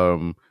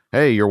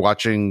hey, you're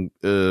watching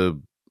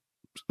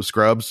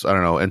Scrubs. I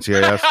don't know,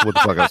 NCIS. What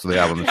the fuck else do they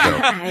have on the show?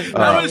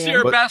 That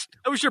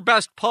was your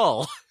best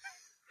pull.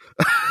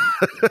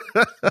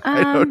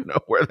 I don't know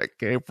where that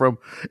came from.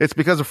 It's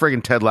because of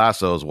friggin' Ted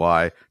Lasso is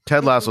why.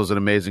 Ted Lasso is an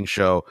amazing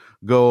show.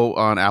 Go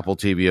on Apple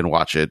TV and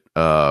watch it.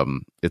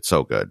 It's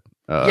so good.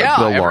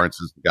 Bill Lawrence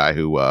is the guy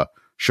who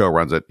show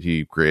runs it.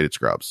 He created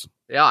Scrubs.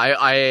 Yeah,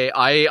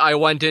 I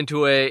went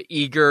into it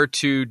eager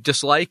to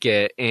dislike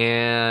it,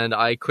 and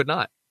I could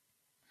not.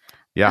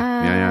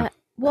 Yeah.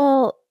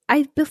 Well,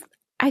 I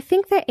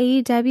think that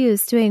AEW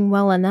is doing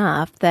well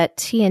enough that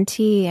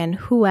TNT and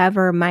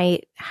whoever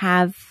might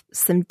have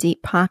some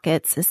deep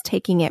pockets is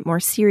taking it more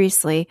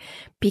seriously,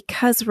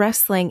 because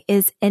wrestling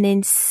is an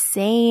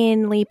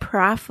insanely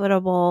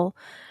profitable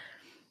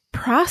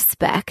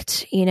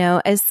prospect,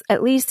 as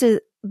at least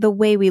the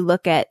way we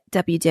look at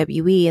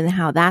WWE and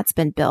how that's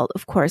been built.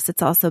 Of course,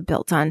 it's also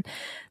built on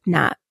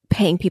not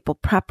paying people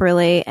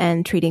properly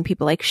and treating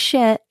people like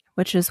shit,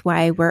 which is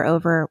why we're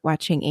over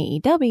watching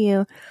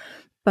AEW.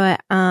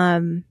 But,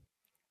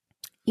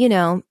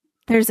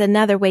 there's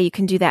another way you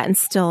can do that and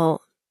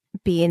still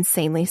be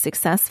insanely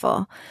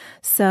successful.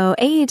 So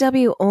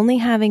AEW only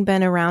having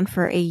been around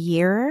for a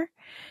year,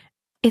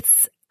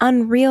 it's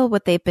unreal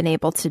what they've been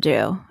able to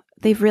do.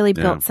 They've really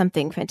built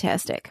something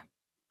fantastic.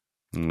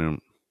 Yeah.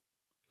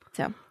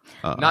 So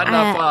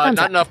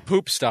not enough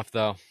poop stuff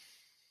though.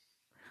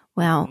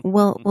 Well,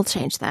 we'll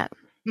change that.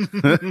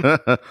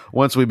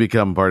 Once we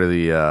become part of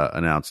the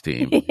announced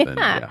team, then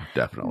Yeah. yeah,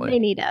 definitely. They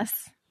need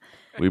us.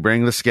 We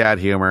bring the scat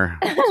humor.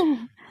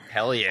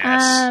 Hell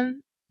yes.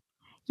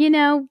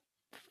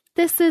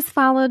 This is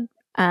followed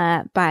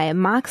by a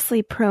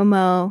Moxley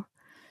promo,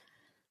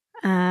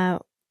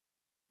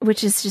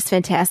 which is just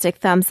fantastic.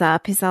 Thumbs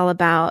up. He's all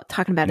about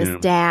talking about his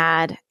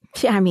dad.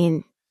 I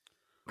mean,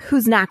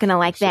 who's not going to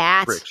like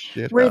that?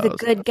 We're the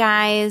good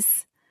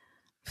guys.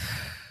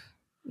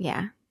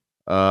 Yeah.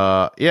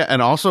 Yeah,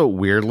 and also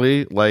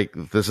weirdly, like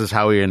this is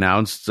how he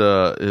announced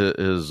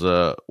his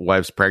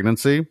wife's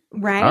pregnancy.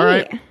 Right. All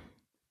right.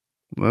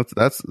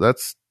 That's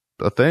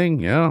a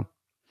thing. Yeah.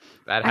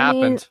 That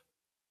happened.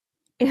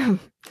 It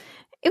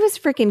was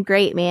freaking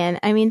great, man.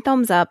 I mean,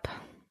 thumbs up.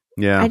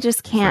 Yeah. I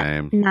just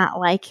can't not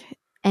like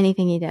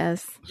anything he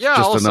does. Yeah.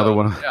 Just also, another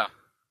one. Yeah.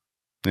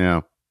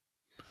 Yeah.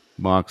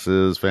 Mox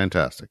is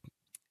fantastic.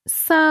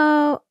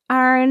 So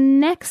our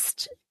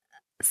next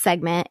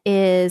segment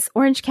is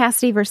Orange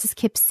Cassidy versus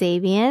Kip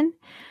Sabian.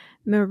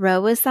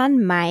 Miro is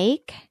on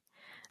mic.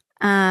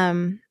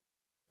 So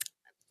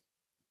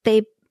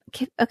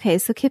Kip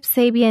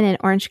Sabian and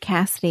Orange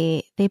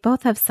Cassidy, they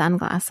both have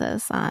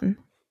sunglasses on.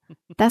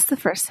 That's the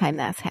first time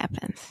that's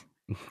happened.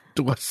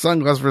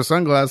 Sunglass for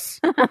sunglass.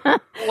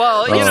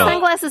 Well, Which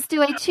sunglasses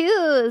do I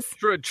choose?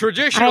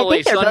 Traditionally,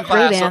 I think they're both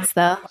Ray-Bans,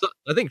 though.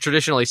 I think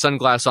traditionally,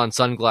 sunglass on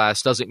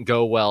sunglass doesn't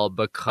go well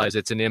because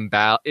it's an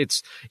imbalance.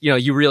 It's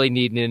you really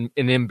need an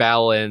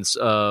imbalance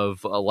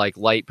of like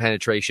light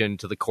penetration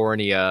to the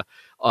cornea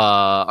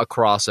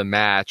across a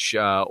match,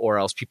 or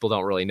else people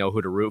don't really know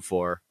who to root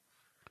for.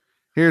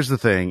 Here's the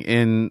thing.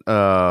 In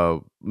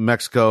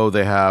Mexico,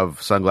 they have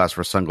sunglass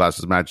for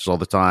sunglasses matches all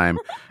the time,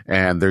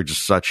 and they're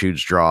just such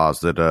huge draws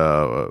that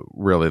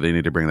really they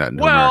need to bring that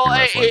into American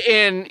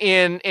wrestling.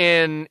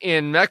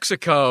 In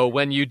Mexico,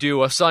 when you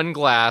do a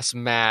sunglass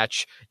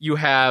match, you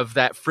have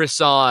that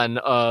frisson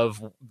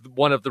of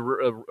one of the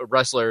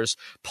wrestlers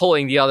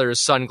pulling the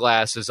other's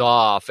sunglasses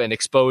off and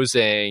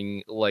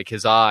exposing like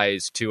his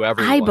eyes to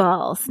everyone.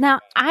 Eyeballs. Now,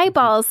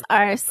 eyeballs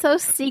are so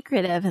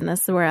secretive in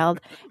this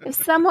world. If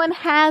someone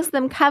has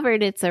them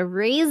covered, it's a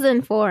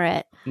reason for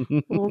it.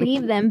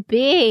 Leave them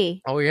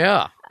be. Oh,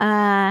 yeah.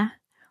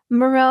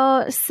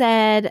 Miro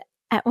said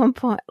at one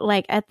point,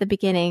 like at the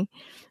beginning,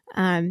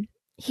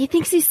 he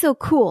thinks he's so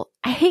cool.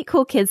 I hate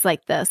cool kids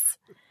like this.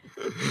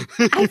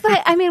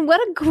 I mean, what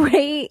a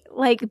great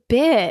like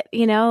bit,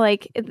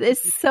 like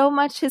it's so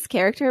much his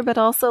character, but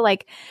also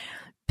like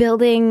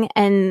building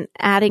and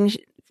adding,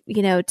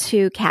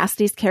 to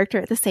Cassidy's character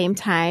at the same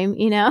time,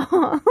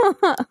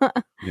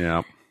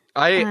 Yeah.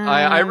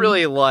 I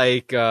really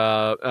like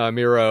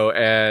Miro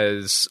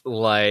as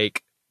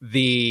like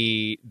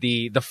the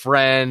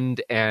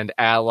friend and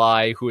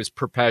ally who is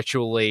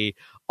perpetually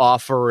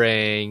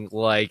offering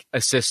like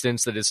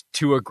assistance that is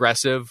too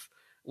aggressive,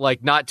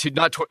 like not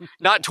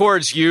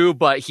towards you,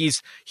 but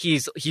he's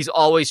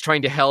always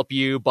trying to help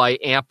you by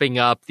amping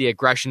up the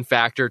aggression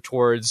factor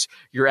towards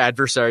your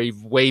adversary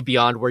way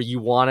beyond where you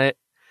want it.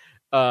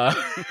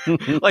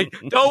 Like,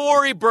 don't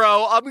worry,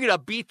 bro, I'm gonna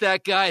beat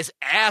that guy's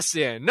ass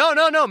in. No,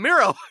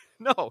 Miro,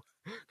 no.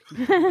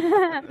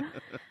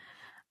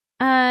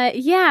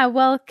 Yeah,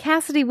 well,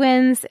 Cassidy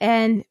wins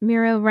and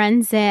Miro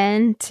runs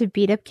in to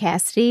beat up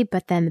Cassidy,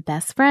 but then the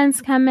best friends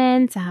come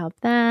in to help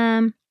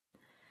them.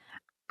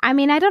 I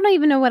mean, I don't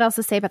even know what else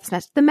to say about this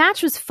match. The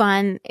match was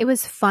fun. It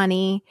was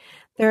funny.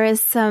 There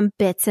is some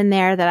bits in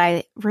there that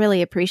I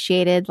really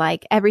appreciated.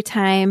 Like every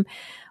time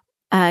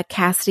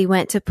Cassidy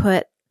went to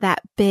put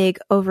that big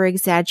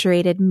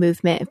over-exaggerated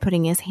movement of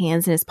putting his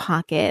hands in his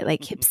pocket,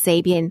 like Kip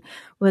Sabian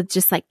would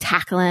just like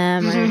tackle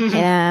him or hit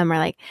him or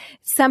like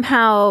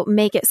somehow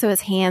make it so his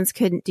hands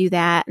couldn't do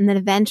that. And then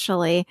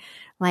eventually,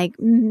 like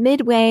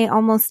midway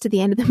almost to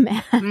the end of the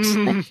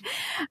match,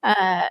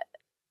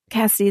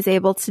 Cassidy's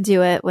able to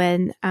do it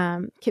when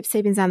Kip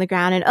Sabian's on the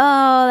ground, and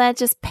that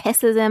just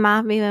pisses him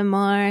off even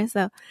more.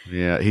 So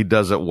yeah, he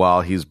does it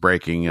while he's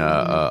breaking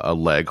a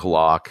leg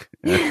lock.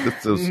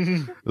 It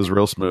was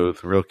real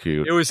smooth, real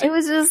cute. It was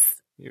just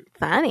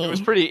funny.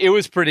 It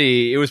was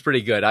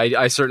pretty good.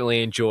 I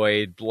certainly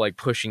enjoyed like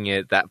pushing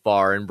it that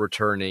far and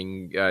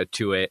returning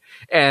to it.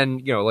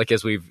 And like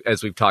as we've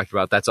talked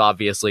about, that's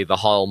obviously the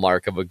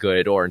hallmark of a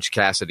good Orange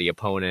Cassidy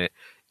opponent.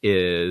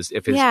 Is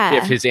if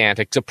his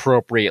antics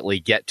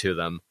appropriately get to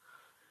them.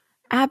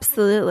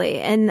 Absolutely.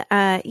 And,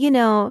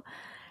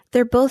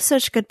 they're both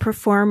such good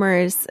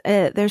performers.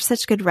 They're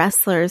such good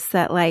wrestlers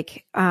that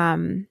like,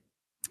 the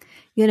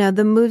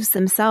moves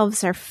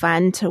themselves are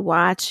fun to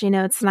watch.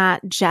 It's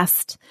not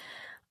just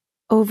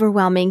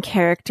overwhelming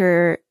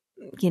character,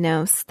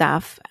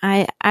 stuff.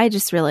 I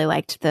just really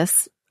liked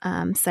this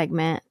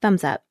segment.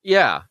 Thumbs up.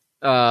 Yeah.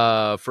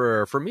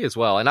 For me as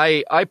well. And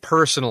I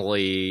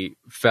personally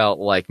felt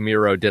like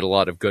Miro did a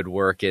lot of good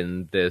work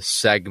in this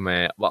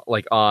segment,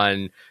 like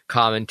on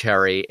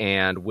commentary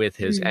and with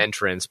his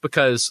entrance,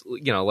 because,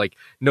 like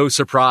no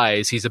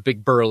surprise, he's a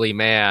big burly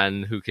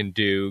man who can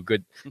do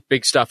good,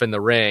 big stuff in the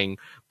ring.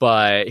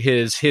 but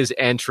his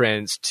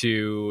entrance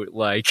to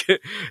like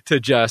to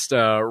just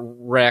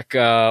wreck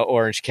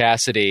Orange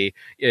Cassidy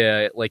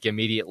like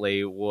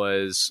immediately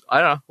was,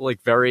 I don't know,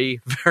 like very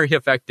very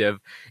effective.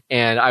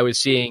 And I was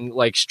seeing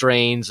like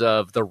strains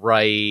of the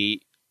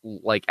right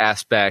like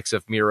aspects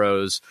of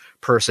Miro's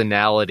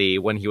personality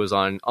when he was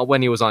on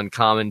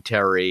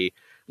commentary,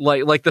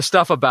 like the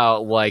stuff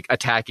about like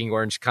attacking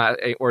Orange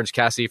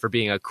Cassidy for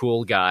being a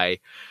cool guy.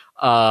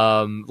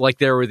 Like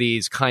there were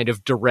these kind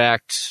of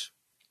direct,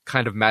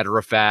 kind of matter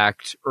of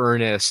fact,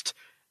 earnest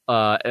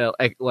comments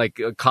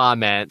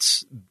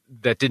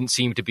that didn't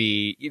seem to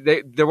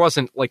be, there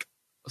wasn't like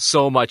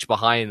so much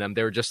behind them.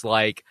 They were just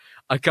like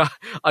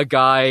a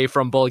guy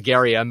from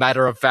Bulgaria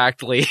matter of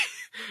factly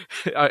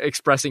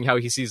expressing how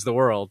he sees the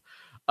world.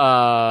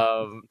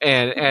 And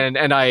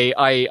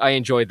I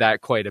enjoyed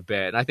that quite a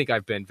bit. And I think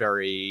I've been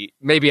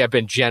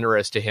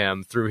generous to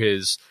him through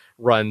his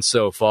run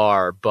so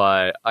far,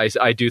 but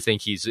I do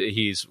think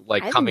he's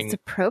like coming. It's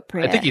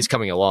appropriate. I think he's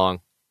coming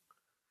along.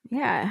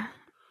 Yeah.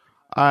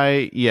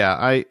 I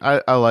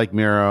like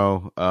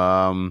Miro.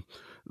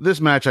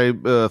 This match, I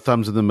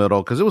thumbs in the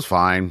middle because it was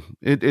fine.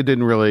 It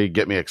didn't really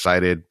get me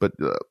excited, but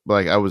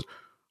like I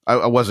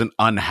wasn't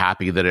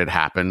unhappy that it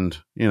happened.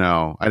 You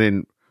know, I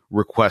didn't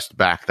request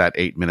back that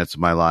 8 minutes of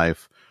my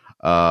life.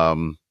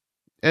 Miro's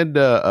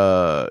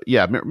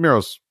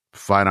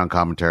fine on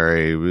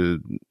commentary,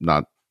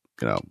 not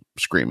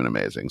screaming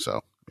amazing.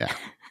 So yeah.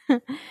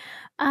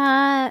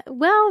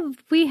 Well,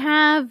 we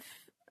have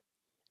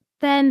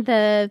then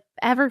the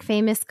ever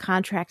famous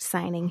contract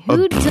signing.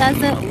 Who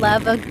doesn't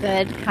love a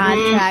good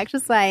contract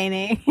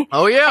signing?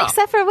 Oh yeah.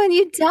 Except for when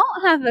you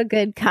don't have a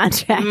good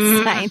contract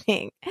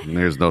signing.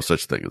 There's no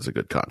such thing as a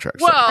good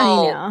contract.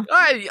 Well,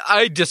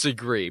 I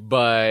disagree,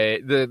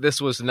 but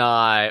this was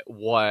not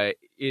what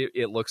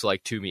it looks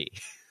like to me.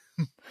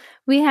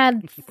 We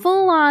had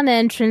full-on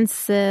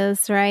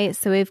entrances, right?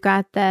 So we've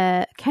got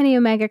the Kenny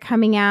Omega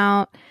coming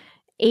out,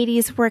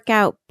 80s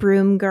workout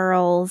broom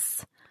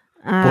girls.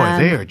 Boy,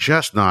 they are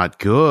just not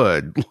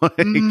good.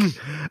 Like,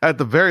 at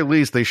the very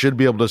least, they should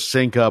be able to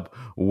sync up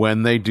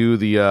when they do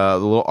the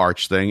little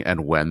arch thing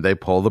and when they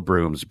pull the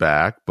brooms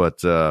back. But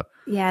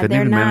couldn't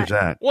even manage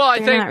that. Well, I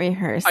think not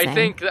rehearsing. I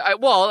think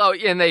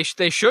and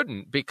they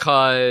shouldn't,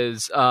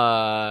 because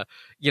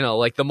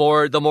like the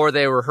more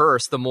they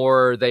rehearse, the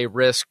more they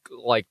risk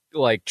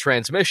like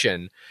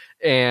transmission.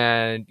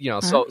 And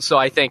so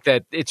I think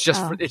that it's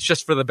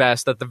just for the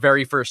best that the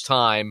very first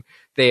time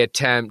they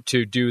attempt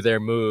to do their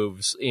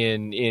moves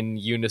in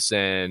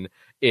unison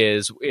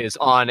is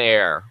on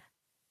air.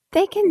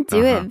 They can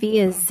do it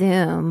via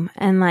Zoom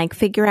and like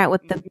figure out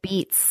what the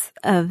beats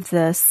of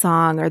the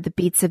song or the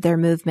beats of their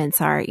movements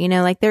are.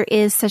 Like there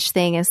is such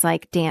thing as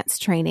like dance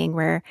training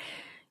where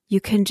you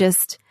can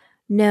just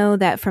know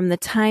that from the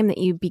time that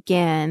you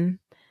begin,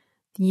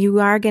 you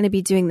are going to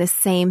be doing the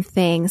same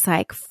things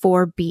like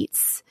 4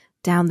 beats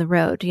down the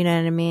road. You know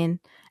what I mean?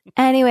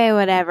 Anyway,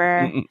 whatever.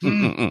 I'm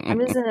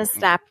just going to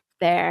stop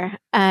there.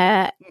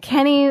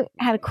 Kenny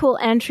had a cool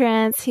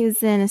entrance. He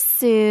was in a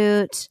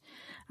suit.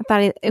 I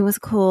thought it was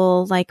a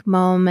cool like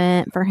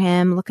moment for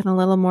him, looking a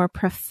little more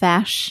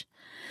profesh.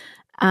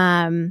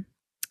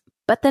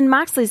 But then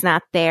Moxley's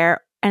not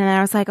there. And then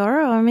I was like,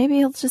 or maybe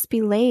he'll just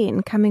be late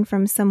and coming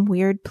from some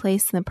weird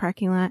place in the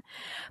parking lot.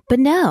 But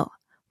no,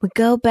 we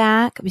go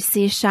back. We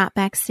see a shot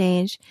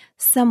backstage.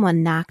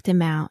 Someone knocked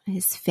him out.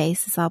 His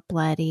face is all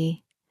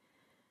bloody.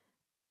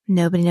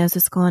 Nobody knows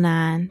what's going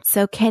on.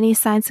 So Kenny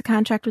signs the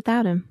contract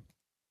without him.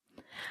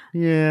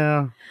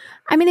 Yeah.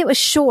 I mean, it was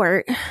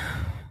short.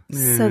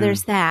 So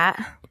there's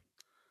that.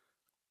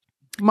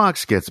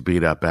 Mox gets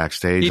beat up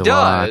backstage. He a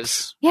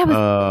does. lot. Yeah,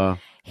 but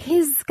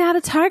he's got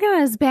a target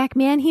on his back,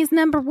 man. He's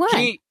number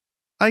one.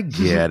 I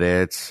get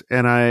it,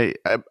 and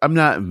I'm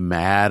not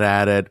mad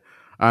at it.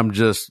 I'm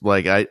just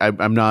like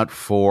I'm not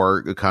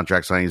for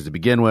contract signings to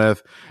begin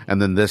with,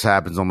 and then this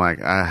happens. I'm like,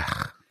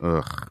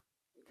 ugh.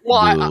 Well,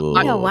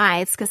 I know why.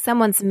 It's because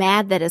someone's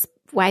mad that his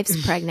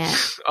wife's pregnant.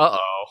 Uh-oh.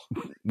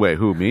 Wait,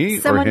 who, me?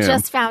 Someone or him?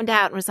 just found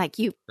out and was like,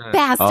 you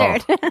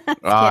bastard.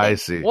 I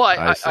see. Well,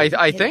 I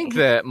I think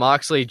that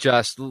Moxley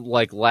just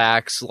like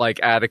lacks like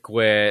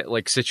adequate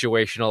like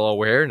situational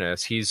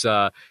awareness. He's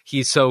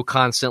so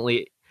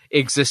constantly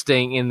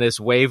existing in this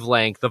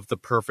wavelength of the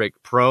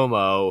perfect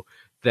promo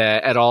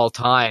that at all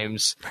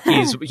times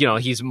he's he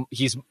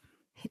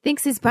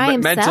thinks he's by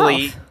himself.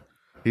 Mentally.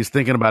 He's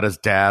thinking about his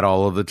dad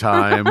all of the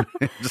time.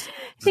 just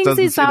thinks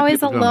he's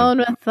always alone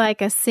with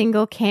like a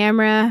single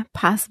camera,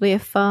 possibly a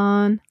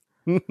phone,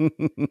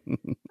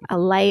 a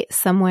light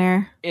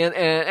somewhere.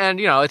 And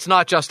it's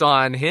not just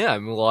on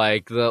him.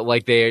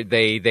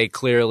 They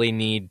clearly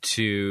need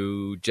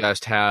to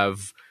just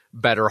have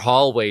better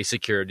hallway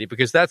security,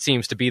 because that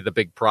seems to be the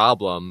big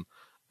problem.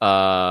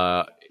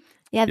 Those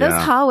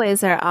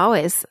hallways are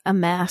always a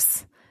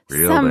mess.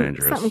 Real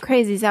dangerous. Something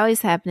crazy is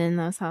always happening in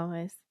those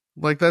hallways.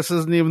 Like, this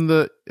isn't even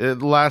the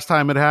last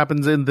time it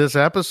happens in this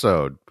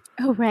episode.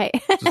 Oh, right.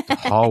 Just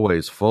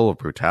hallways full of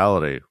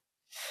brutality.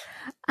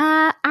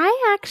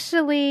 I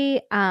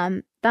actually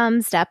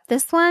thumbs up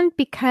this one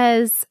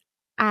because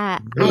I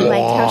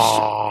liked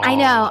how I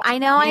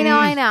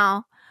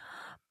know.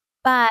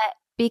 But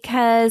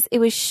because it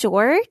was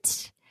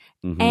short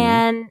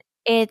and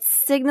it's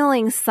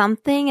signaling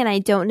something and I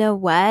don't know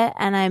what,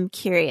 and I'm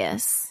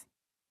curious.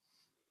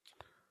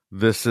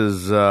 This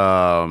is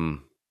what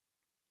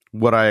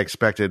I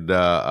expected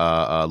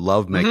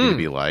love making to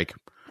be like.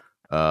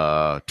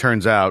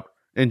 Turns out,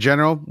 in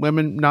general,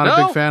 women not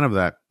a big fan of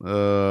that.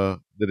 That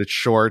it's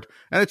short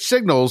and it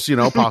signals,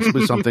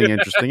 possibly something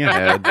interesting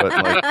ahead. But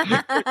like,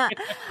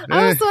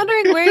 I was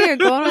wondering where you're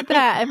going with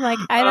that. I'm like,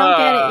 I don't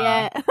get it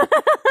yet.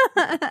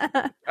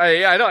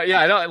 I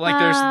don't like.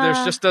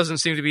 There's just doesn't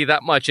seem to be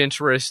that much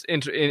interest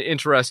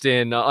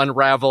in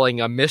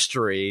unraveling a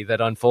mystery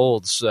that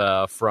unfolds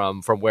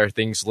from where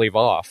things leave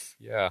off.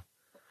 Yeah,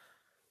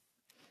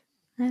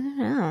 I don't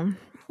know.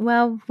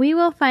 Well, we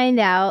will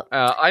find out.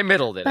 I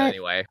middled it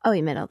anyway. Oh,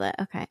 you middled it.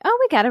 Okay. Oh,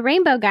 we got a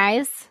rainbow,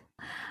 guys.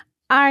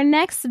 Our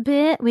next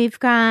bit, we've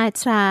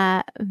got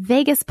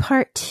Vegas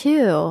Part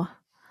 2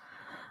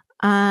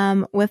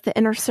 with the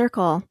Inner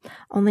Circle.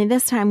 Only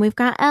this time we've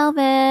got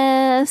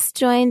Elvis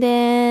joined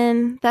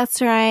in. That's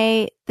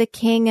right. The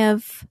king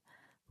of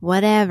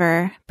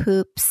whatever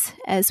poops,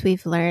 as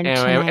we've learned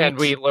tonight. And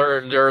we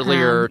learned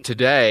earlier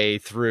today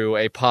through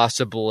a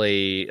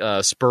possibly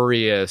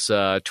spurious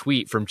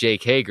tweet from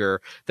Jake Hager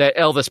that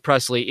Elvis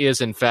Presley is,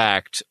 in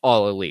fact,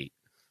 all elite.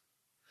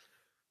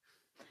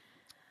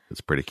 It's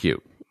pretty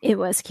cute. It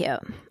was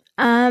cute.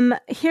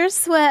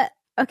 Here's what.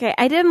 Okay,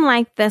 I didn't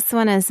like this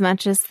one as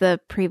much as the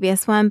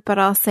previous one, but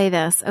I'll say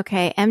this.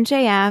 Okay,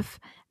 MJF,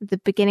 the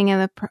beginning of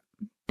the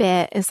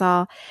bit is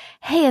all,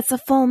 hey, it's a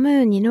full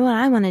moon. You know what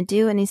I want to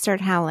do? And he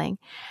started howling.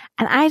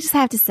 And I just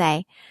have to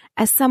say,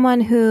 as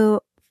someone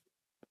who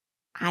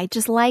I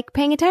just like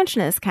paying attention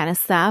to this kind of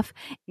stuff,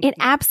 it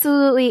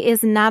absolutely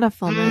is not a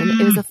full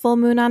moon. It was a full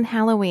moon on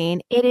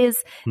Halloween. It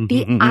is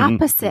the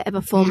opposite of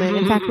a full moon.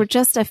 In fact, we're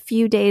just a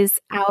few days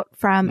out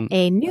from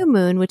a new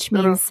moon, which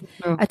means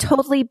a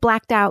totally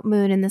blacked out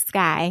moon in the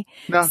sky.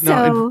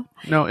 No,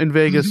 in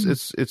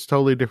Vegas, it's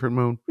totally different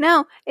moon.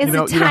 No, it's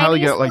you know how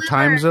you get like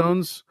time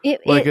zones?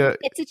 It's a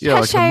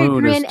Cheshire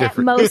grin at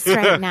most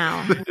right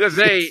now.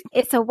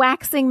 It's a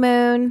waxing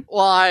moon.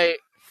 Well,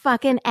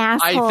 fucking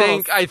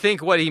assholes. I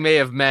think what he may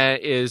have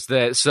meant is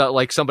that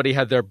somebody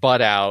had their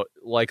butt out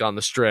like on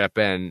the strip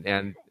and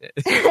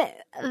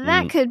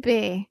that could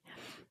be.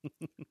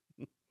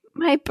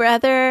 My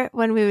brother,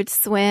 when we would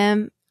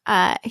swim,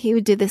 he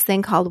would do this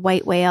thing called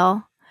white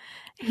whale.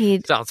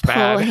 He'd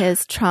pull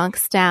his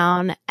trunks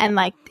down and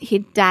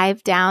he'd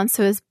dive down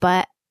so his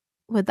butt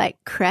would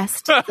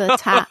crest the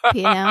top,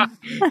 Yeah,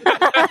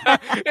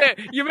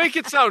 you make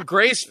it sound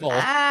graceful.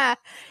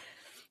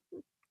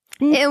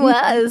 It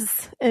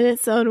was in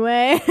its own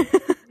way.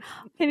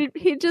 And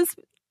he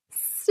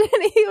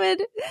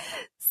would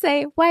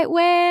say white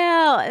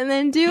whale and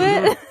then do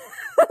it.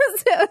 So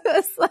it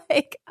was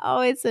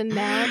always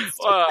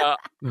announced.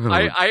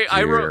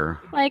 I wrote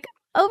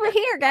over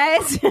here,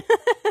 guys.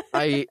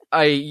 I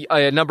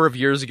a number of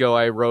years ago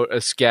I wrote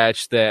a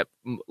sketch that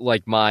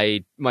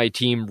my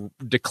team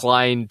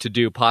declined to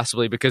do,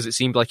 possibly because it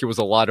seemed like it was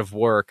a lot of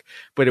work,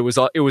 but it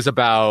was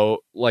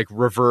about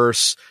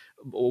reverse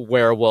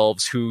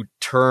werewolves who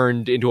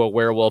turned into a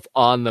werewolf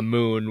on the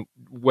moon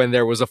when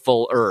there was a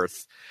full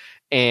Earth.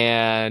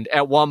 And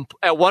at one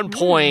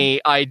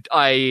point,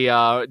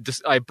 I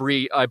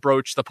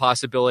broached the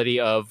possibility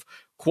of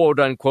quote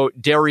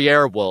unquote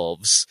derriere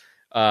wolves,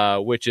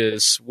 which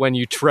is when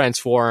you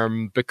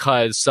transform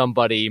because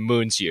somebody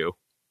moons you.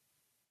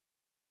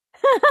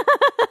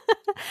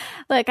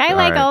 Look, I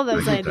like all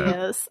those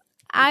ideas.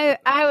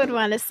 I would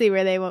want to see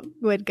where they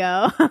would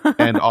go.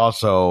 And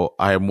also,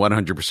 I am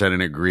 100% in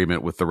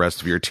agreement with the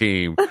rest of your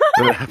team.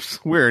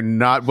 We're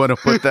not going to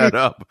put that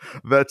up.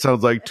 That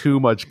sounds like too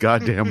much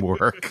goddamn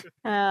work.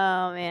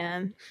 Oh,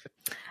 man.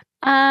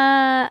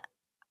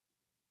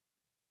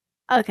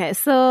 Okay,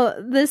 so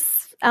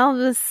this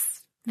Elvis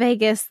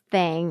Vegas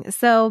thing.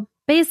 So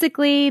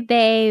basically,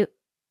 they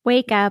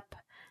wake up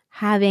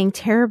having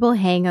terrible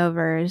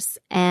hangovers,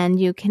 and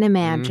you can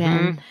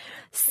imagine...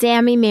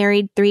 Sammy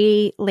married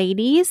 3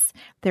 ladies.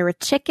 There were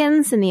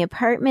chickens in the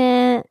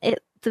apartment.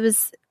 There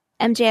was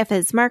MJF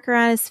has marker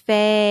on his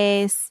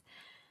face.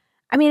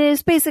 I mean, it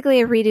was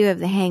basically a redo of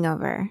The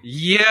Hangover.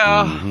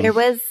 Yeah. There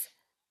was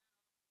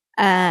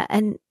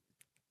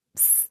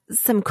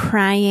some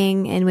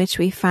crying in which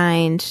we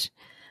find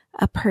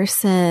a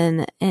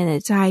person in a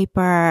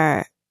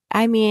diaper.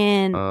 I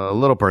mean, a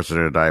little person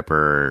in a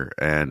diaper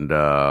and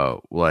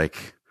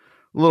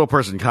little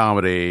person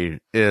comedy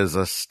is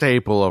a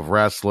staple of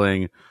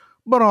wrestling,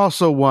 but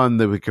also one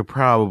that we could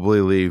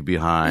probably leave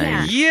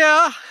behind.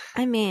 Yeah.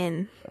 I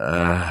mean,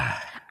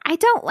 I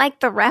don't like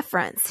the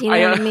reference, you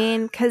know what I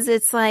mean? Because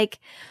it's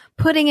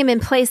putting him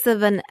in place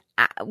of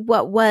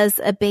what was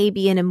a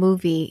baby in a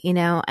movie,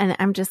 and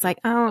I'm just that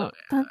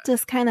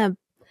just kind of.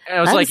 And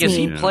I was like, is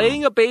he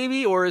playing a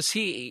baby or is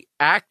he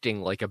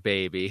acting like a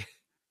baby?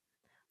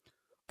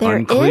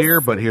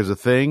 Unclear, but here's the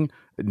thing: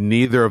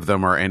 neither of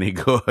them are any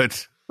good.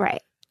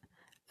 Right.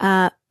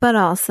 But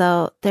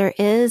also there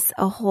is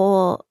a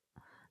whole,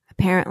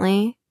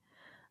 apparently,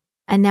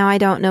 and now I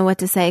don't know what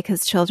to say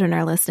because children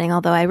are listening,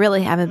 although I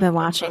really haven't been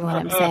watching what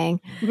I'm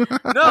saying.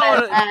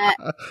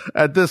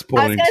 At this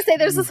point, I was going to say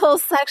there's this whole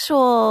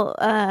sexual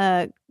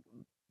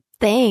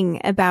thing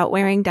about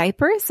wearing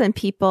diapers and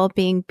people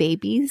being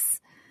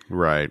babies.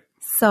 Right.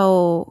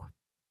 So,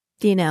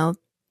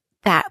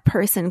 that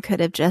person could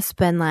have just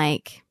been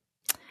like,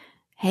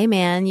 hey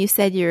man, you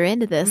said you were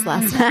into this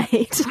last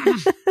night.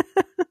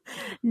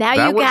 Now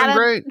you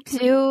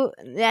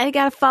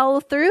gotta follow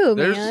through,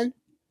 man.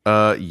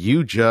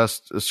 You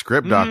just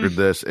script doctored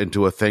this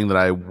into a thing that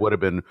I would have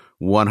been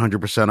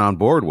 100% on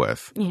board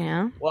with.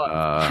 Yeah.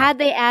 Had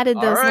they added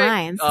those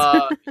lines.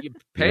 You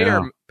pay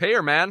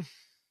her, man.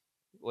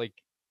 Like,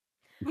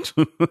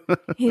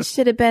 he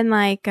should have been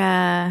like,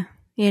 you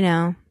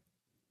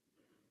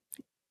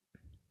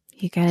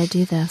gotta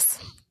do this.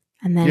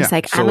 And then it's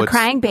like, I'm a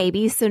crying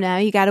baby, so now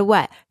you gotta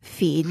what?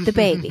 Feed the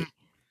baby.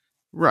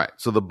 Right.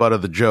 So the butt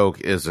of the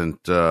joke isn't,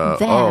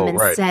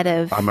 instead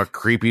of, I'm a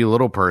creepy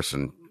little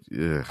person.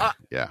 Yeah.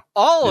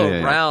 All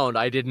around,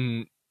 I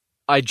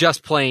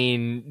just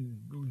plain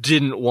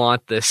didn't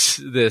want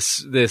this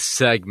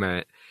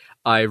segment.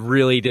 I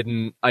really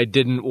didn't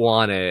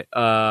want it.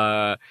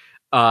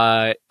 I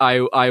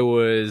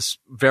was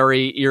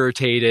very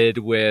irritated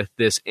with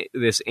this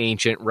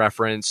ancient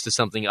reference to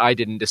something I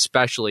didn't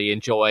especially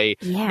enjoy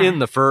in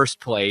the first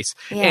place.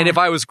 Yeah. And if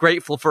I was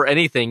grateful for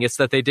anything, it's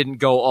that they didn't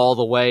go all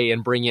the way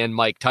and bring in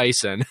Mike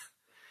Tyson.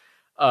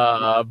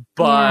 But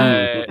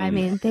I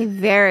mean, they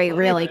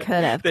really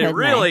could have. They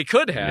really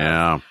could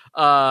have.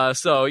 Yeah.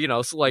 So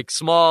like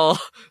small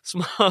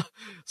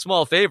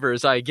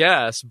favors, I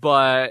guess.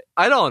 But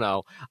I don't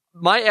know.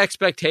 My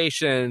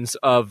expectations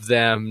of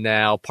them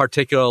now,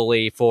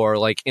 particularly for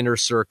like Inner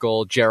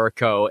Circle,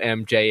 Jericho,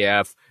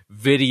 MJF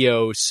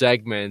video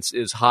segments,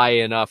 is high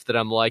enough that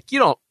I'm like, you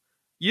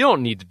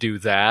don't need to do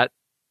that.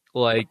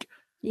 Like,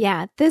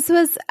 yeah, this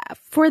was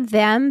for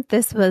them.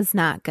 This was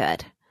not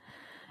good.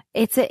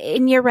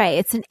 And you're right.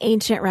 It's an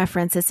ancient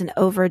reference. It's an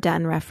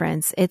overdone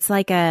reference. It's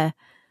like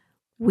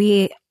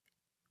we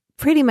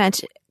pretty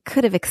much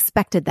could have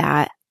expected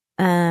that.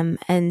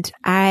 And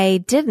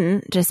I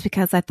didn't, just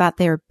because I thought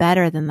they were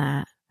better than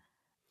that.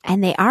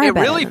 And they are. It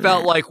really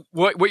felt like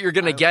what you're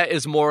going to get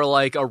is more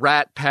like a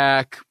Rat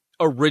Pack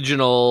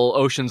original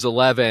Ocean's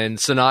 11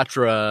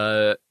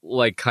 Sinatra,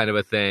 like kind of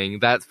a thing.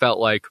 That felt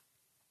like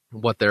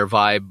what their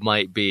vibe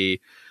might be.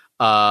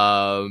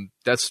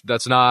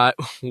 That's not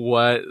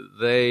what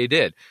they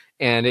did.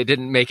 And it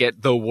didn't make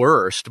it the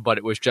worst, but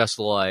it was just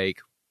like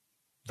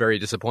very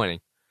disappointing.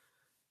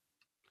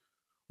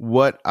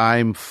 What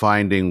I'm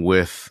finding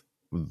with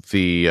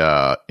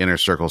the Inner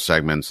Circle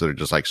segments that are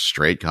just like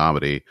straight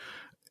comedy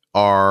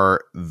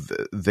are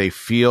they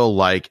feel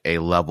like a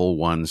level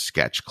 1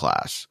 sketch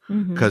class,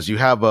 because you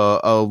have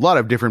a lot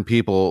of different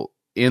people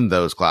in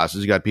those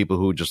classes. You got people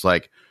who just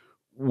like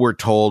were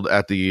told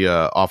at the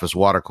office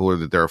water cooler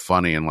that they're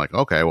funny and like,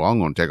 okay, well, I'm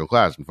going to take a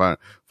class and find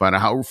out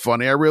how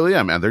funny I really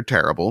am, and they're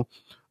terrible.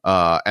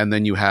 And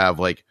then you have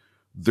like,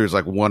 there's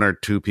like 1 or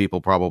 2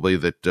 people probably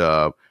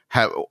that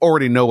have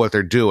already know what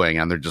they're doing,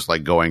 and they're just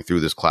like going through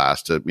this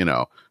class to get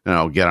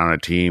on a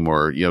team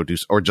or do,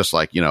 or just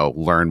like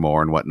learn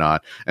more and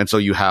whatnot. And so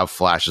you have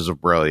flashes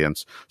of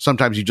brilliance.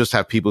 Sometimes you just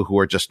have people who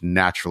are just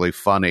naturally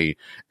funny,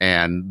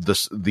 and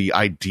the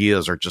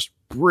ideas are just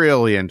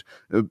brilliant.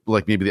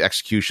 Like maybe the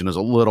execution is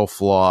a little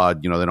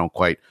flawed. They don't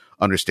quite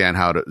understand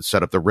how to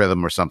set up the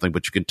rhythm or something,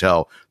 but you can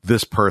tell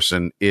this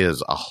person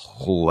is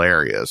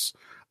hilarious.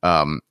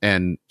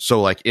 And so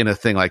like in a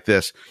thing like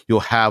this, you'll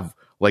have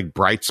like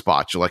bright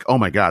spots. You're like, oh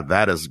my God,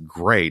 that is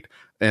great.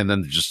 And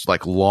then just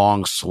like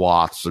long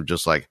swaths of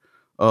just like,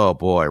 oh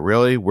boy,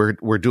 really?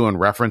 We're doing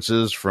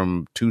references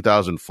from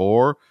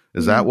 2004.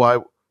 Is that why?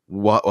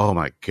 What? Oh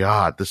my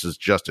God, this is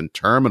just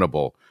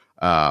interminable.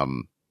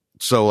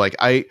 So like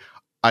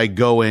I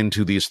go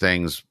into these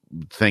things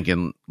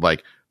thinking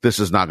like, this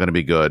is not going to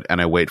be good.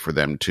 And I wait for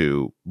them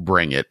to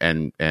bring it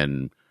and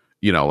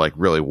like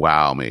really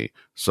wow me.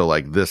 So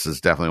like, this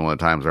is definitely one of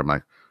the times where I'm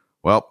like,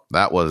 well,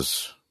 that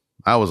was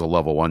a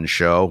level 1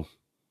 show.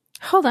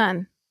 Hold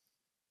on.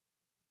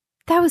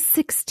 That was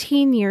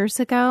 16 years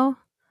ago.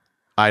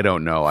 I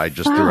don't know. I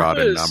just threw out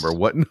a number.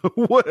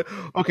 What?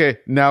 Okay.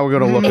 Now we're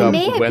going to look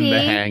up when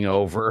The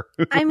Hangover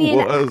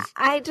was.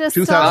 I just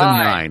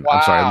 2009. Wow.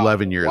 I'm sorry,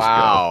 11 years ago.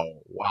 Wow.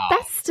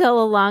 That's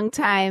still a long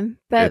time.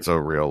 But it's a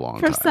real long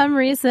time. For some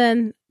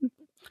reason,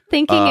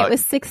 thinking it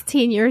was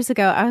 16 years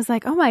ago, I was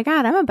like, oh my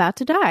God, I'm about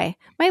to die.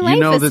 My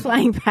life is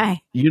flying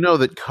by. You know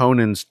that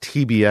Conan's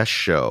TBS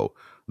show,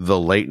 the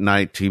late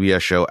night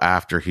TBS show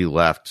after he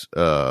left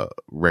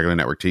regular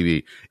network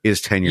TV, is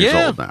 10 years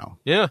old now.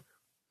 Yeah.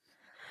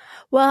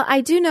 Well,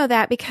 I do know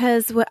that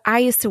because I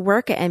used to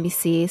work at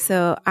NBC.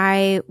 So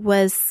I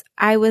was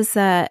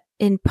a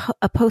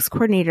post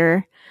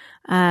coordinator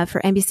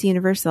for NBC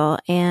Universal,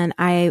 and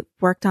I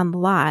worked on the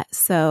lot.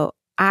 So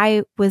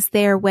I was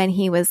there when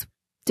he was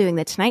doing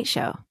the Tonight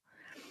Show,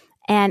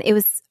 and it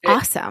was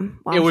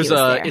awesome. It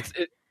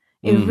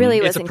It really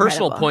was It's a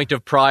personal incredible. point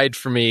of pride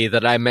for me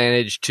that I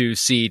managed to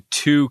see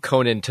 2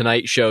 Conan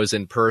Tonight shows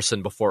in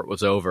person before it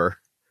was over.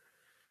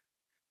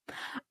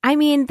 I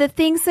mean, the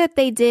things that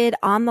they did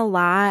on the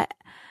lot,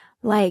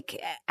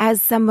 like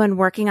as someone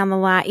working on the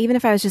lot, even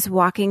if I was just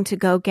walking to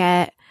go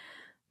get,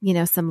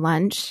 some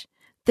lunch,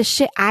 the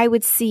shit I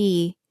would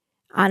see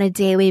on a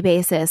daily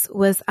basis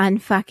was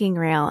unfucking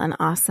real and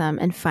awesome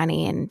and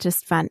funny and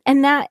just fun.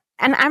 And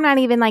I'm not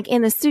even like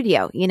in the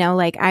studio,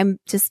 like I'm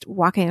just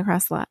walking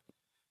across the lot.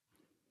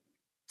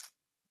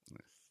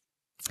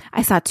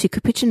 I saw 2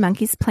 capuchin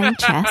monkeys playing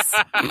chess.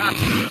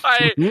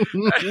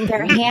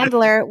 Their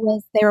handler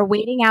they were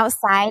waiting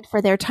outside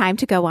for their time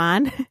to go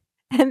on,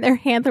 and their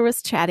handler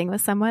was chatting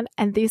with someone,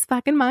 and these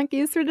fucking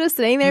monkeys were just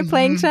sitting there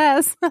playing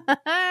chess.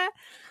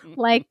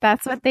 Like,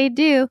 that's what they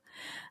do.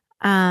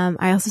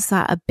 I also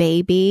saw a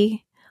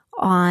baby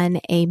on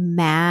a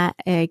mat.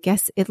 I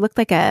guess it looked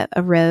like a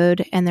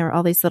road, and there were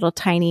all these little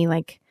tiny,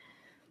 like,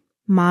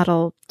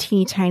 model,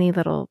 teeny tiny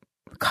little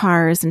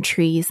cars and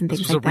trees and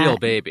things like that. This was a real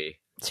baby.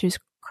 She was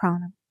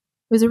crawling.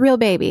 It was a real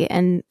baby,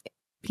 and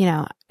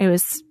it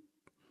was,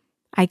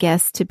 I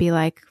guess, to be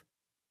like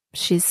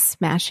she's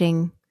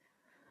smashing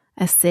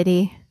a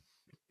city.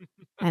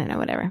 I don't know,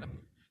 whatever.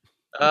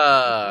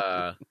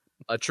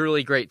 A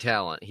truly great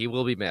talent. He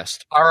will be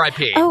missed.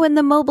 R.I.P. Oh, and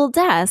the mobile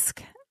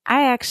desk.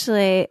 I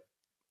actually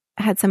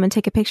had someone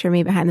take a picture of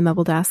me behind the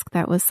mobile desk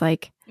that was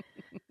like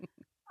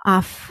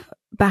off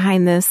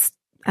behind this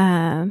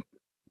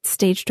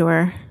stage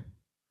door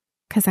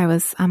because I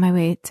was on my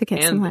way to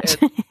get some lunch.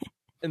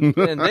 And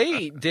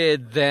they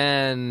did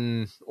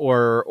then,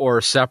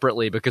 or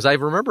separately, because I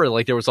remember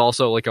like there was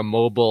also like a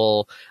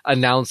mobile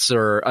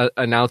announcer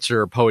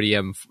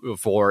podium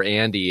for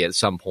Andy at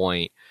some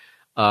point.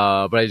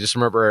 But I just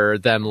remember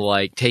them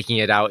like taking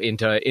it out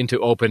into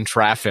open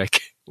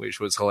traffic,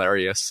 which was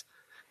hilarious.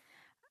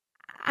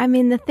 I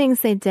mean, the things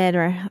they did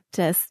were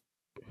just.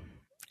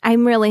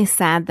 I'm really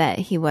sad that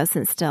he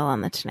wasn't still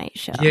on the Tonight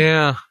Show.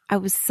 Yeah. I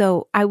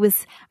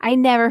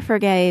never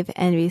forgave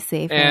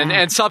NBC for that.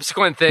 And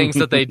subsequent things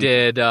that they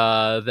did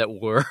that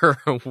were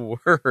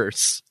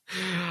worse.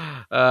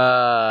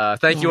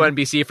 Thank you,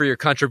 NBC, for your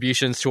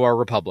contributions to our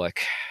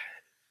republic.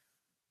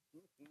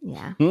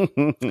 Yeah.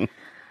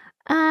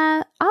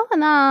 All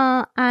in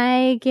all,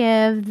 I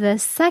give the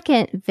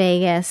second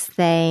Vegas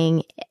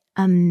thing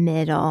a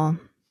middle.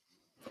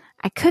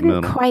 I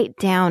couldn't quite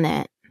down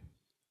it.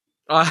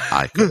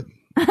 I could.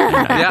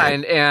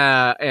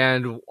 Yeah,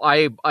 and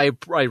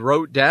I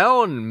wrote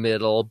down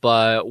middle,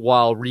 but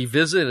while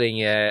revisiting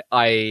it,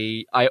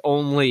 I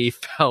only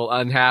felt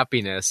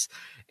unhappiness,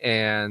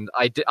 and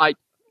I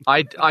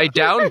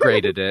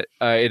downgraded it.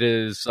 It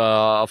is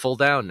a full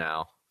down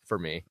now for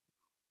me.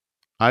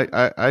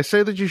 I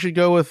say that you should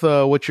go with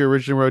what you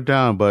originally wrote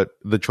down, but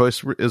the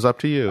choice is up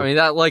to you. I mean,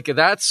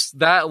 that's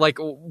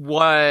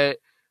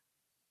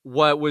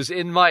what was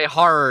in my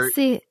heart,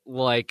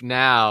 like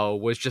now,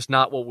 was just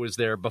not what was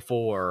there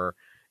before.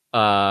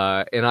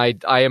 And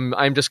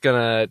I'm just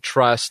gonna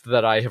trust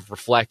that I have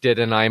reflected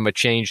and I'm a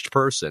changed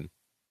person.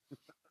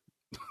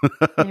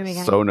 There we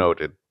go. So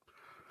noted.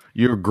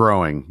 You're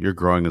growing. You're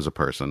growing as a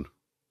person.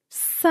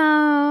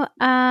 So,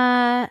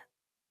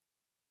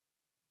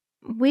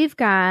 we've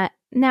got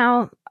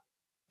now.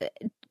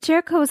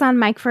 Jericho was on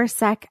mic for a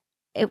sec.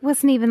 It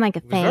wasn't even like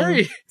a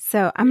thing.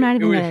 So I'm not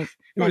even gonna.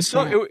 It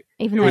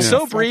was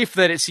so brief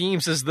that it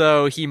seems as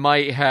though he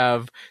might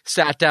have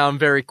sat down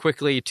very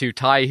quickly to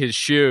tie his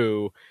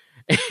shoe.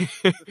 And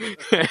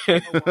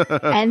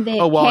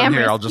the while I'm cameras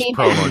here, I'll just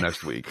promo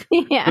next week.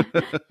 Yeah,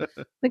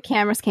 the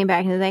cameras came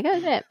back and they're like, "Oh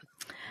shit."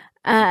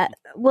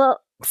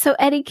 Well, so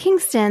Eddie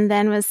Kingston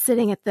then was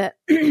sitting at the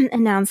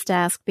announce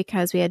desk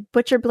because we had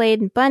Butcher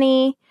Blade and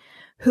Bunny,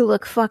 who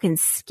look fucking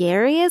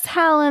scary as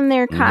hell in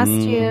their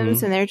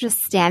costumes, and they're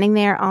just standing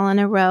there all in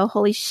a row.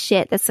 Holy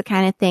shit, that's the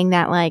kind of thing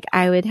that like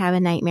I would have a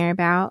nightmare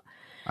about.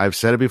 I've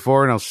said it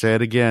before and I'll say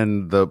it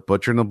again. The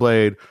Butcher and the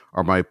Blade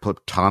are my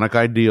platonic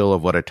ideal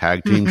of what a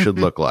tag team should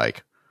look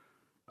like.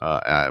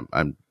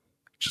 I'm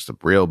just a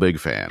real big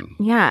fan.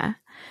 Yeah.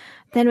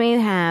 Then we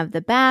have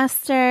the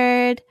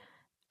Bastard.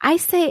 I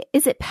say,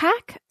 is it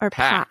Pac or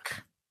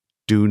Pac?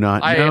 Do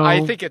not know.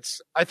 I think it's.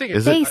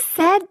 They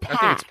said Pac. I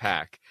think it's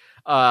Pac.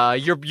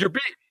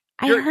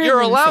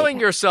 You're allowing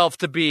yourself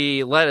to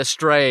be led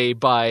astray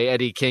by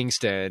Eddie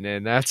Kingston,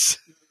 and that's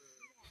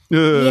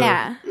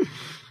yeah.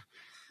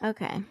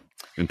 Okay.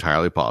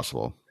 Entirely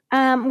possible.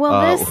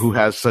 Who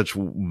has such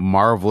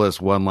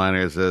marvelous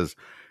one-liners as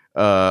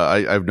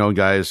I've known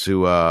guys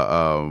who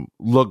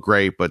look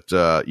great, but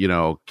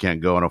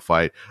can't go in a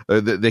fight.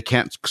 They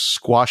can't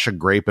squash a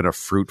grape in a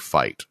fruit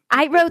fight.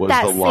 I wrote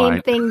that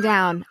same thing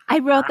down. I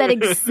wrote that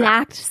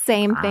exact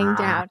same thing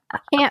down.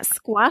 Can't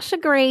squash a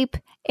grape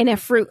in a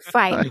fruit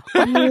fight.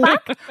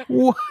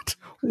 What?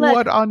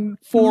 What on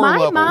 4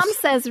 levels? My mom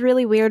says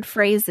really weird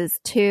phrases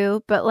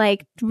too, but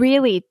like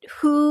really,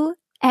 who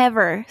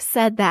ever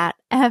said that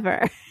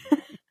ever?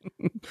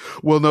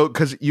 Well, no,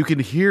 because you can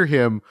hear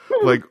him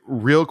like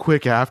real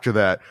quick after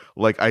that.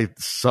 Like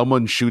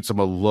someone shoots him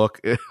a look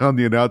on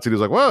the announcing.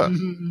 He's like, "What?"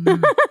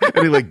 and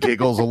he like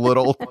giggles a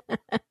little.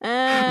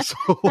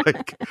 So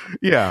like,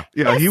 yeah,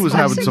 he was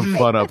having some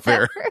fun up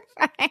there.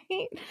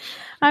 Right?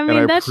 I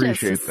mean, that's just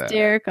appreciate that.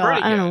 hysterical. I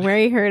don't know where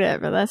he heard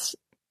it, but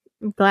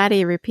I'm glad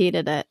he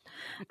repeated it.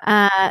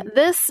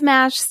 This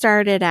match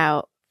started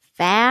out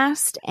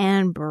fast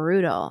and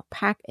brutal.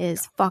 Pac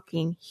is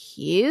fucking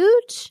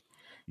huge.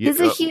 He's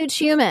a huge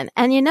human.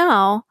 And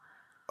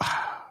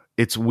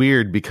it's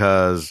weird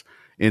because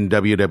in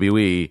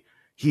WWE,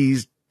 he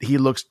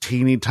looks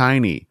teeny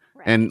tiny.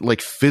 Right. And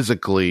like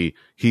physically,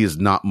 he is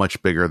not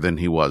much bigger than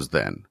he was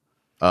then.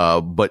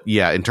 But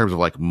yeah, in terms of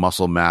like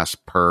muscle mass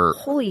per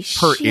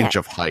inch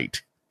of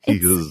height, he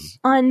is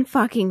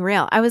unfucking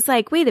real. I was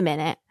like, wait a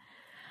minute.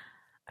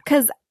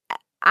 Because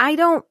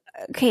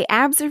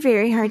abs are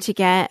very hard to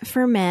get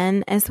for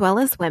men as well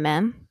as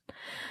women.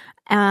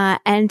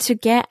 And to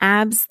get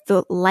abs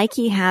like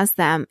he has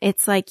them,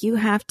 it's like you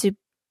have to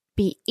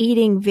be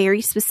eating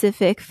very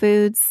specific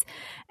foods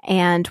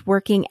and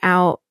working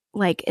out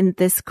like in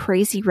this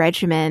crazy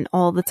regimen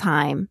all the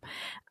time.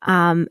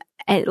 And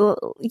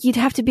you'd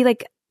have to be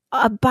like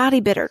a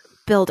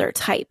bodybuilder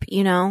type,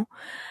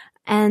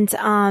 And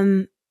I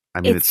mean,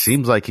 it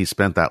seems like he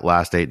spent that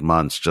last 8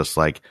 months just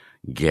like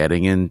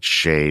getting in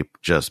shape,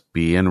 just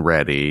being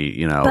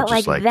ready, But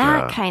just like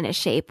that kind of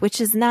shape,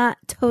 which is not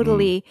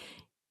totally.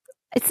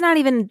 It's not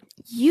even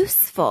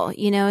useful,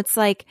 it's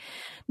like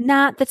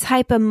not the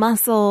type of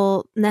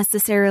muscle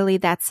necessarily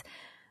that's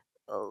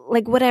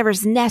like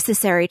whatever's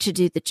necessary to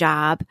do the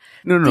job.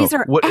 No. These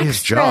are what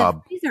his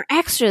job? These are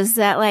extras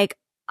that like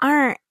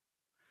aren't,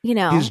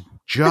 His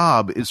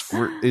job is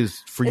for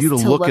you to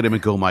look at him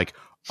and go like,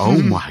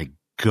 oh my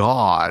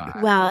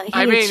God. Well,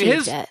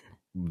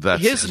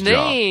 his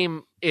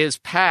name is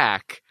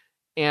Pac.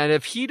 And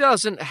if he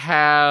doesn't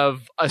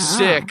have a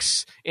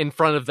 6 in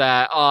front of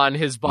that on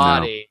his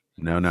body.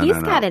 No. He's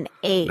got an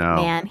 8,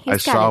 man. I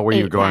saw where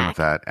you're going with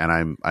that,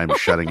 and I'm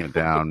shutting it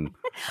down.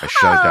 I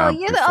shut it down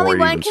you're before the only you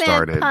one even can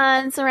started. have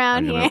puns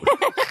around here.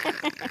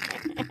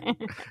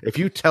 If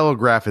you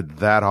telegraph it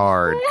that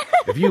hard,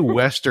 if you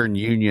Western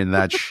Union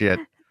that shit,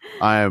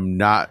 I am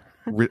not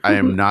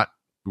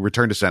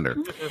return to sender.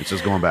 It's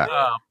just going back.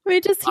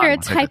 We just hear a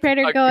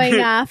typewriter going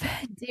off.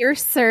 Dear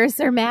sirs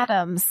or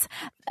madams,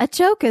 a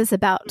joke is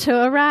about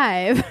to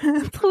arrive.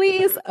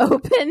 Please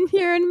open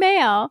your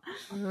mail.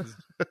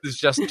 It's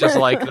just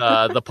like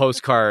the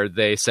postcard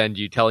they send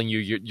you telling you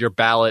your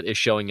ballot is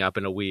showing up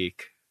in a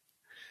week.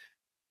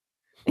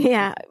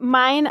 Yeah,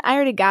 mine, I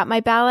already got my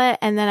ballot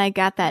and then I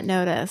got that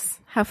notice.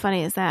 How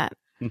funny is that?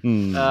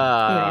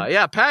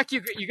 Yeah, Pac,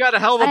 you got a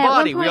hell of a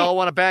body. We all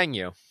want to bang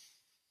you.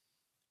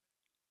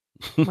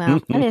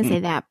 Well, I didn't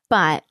say that,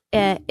 but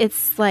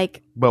it's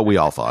like... But we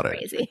all thought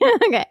crazy.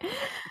 Okay.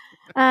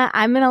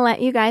 I'm going to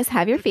let you guys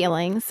have your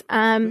feelings.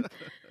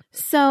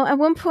 So at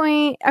one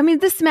point, I mean,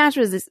 this match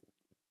was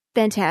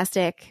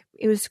fantastic.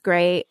 It was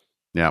great.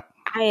 Yep.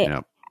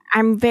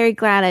 I'm very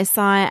glad I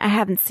saw it. I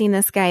haven't seen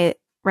this guy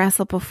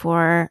wrestle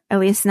before, at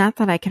least not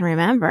that I can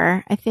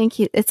remember. I think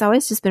it's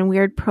always just been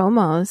weird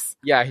promos.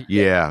 Yeah.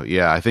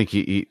 I think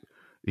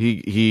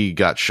he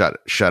got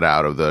shut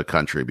out of the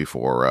country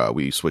before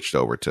we switched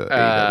over to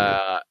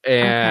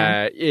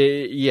AEW.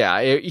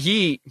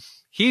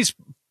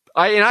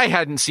 I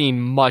hadn't seen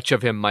much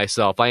of him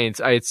myself. I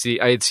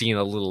had seen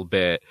a little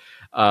bit.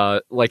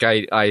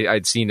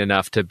 I'd seen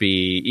enough to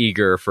be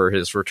eager for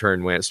his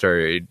return when it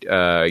started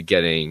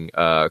getting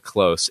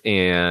close,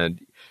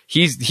 and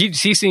he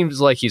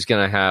seems like he's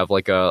gonna have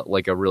like a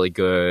really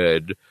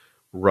good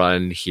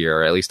run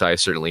here. At least I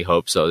certainly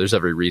hope so. There's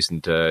every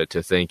reason to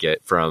think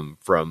it from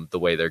the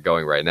way they're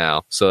going right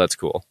now. So that's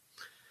cool.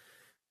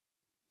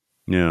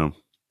 Yeah.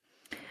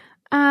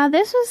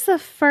 This was the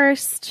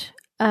first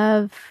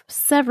of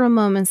several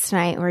moments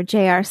tonight where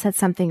JR said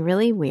something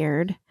really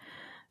weird.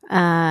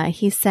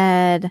 He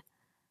said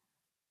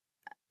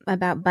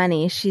about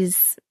Bunny,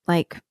 she's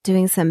like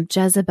doing some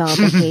Jezebel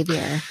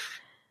behavior.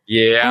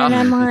 Yeah. And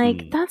I'm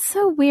like, that's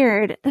so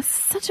weird. That's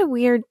such a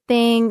weird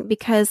thing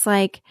because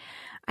like,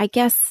 I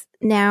guess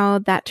now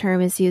that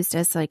term is used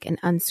as like an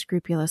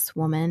unscrupulous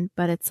woman,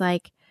 but it's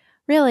like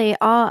really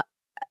all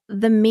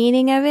the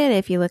meaning of it.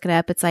 If you look it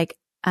up, it's like,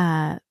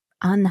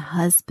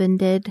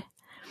 unhusbanded.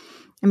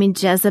 I mean,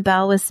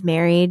 Jezebel was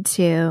married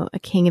to a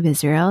king of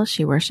Israel.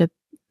 She worshiped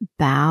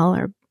Baal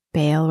or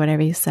Baal,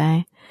 whatever you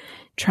say,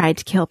 tried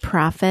to kill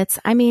prophets.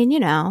 I mean,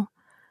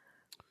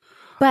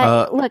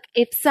 but look,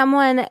 if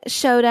someone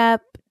showed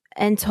up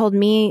and told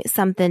me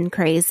something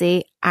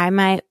crazy, I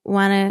might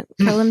want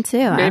to kill him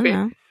too. Maybe.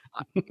 I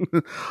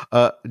don't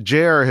know.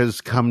 JR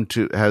has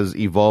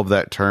evolved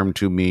that term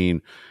to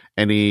mean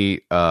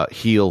any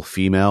heel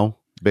female,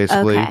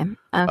 basically.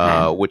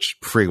 Okay. Which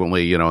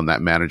frequently, in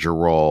that manager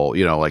role,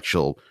 like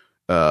she'll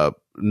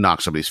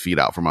knock somebody's feet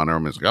out from under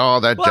him. It's like,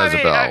 oh, that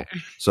Jezebel.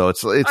 So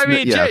it's. I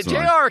mean,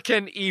 JR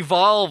can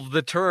evolve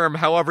the term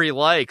however he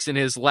likes in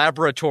his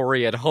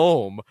laboratory at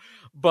home,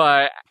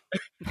 but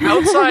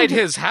outside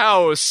his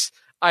house,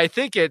 I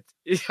think it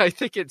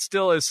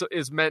still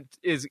is meant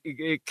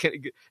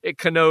it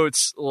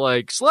connotes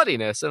like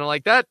sluttiness, and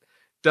like that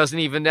doesn't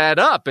even add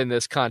up in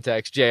this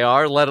context.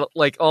 Jr.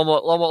 Like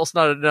almost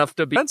not enough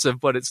to be offensive,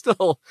 but it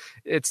still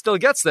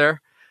gets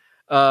there.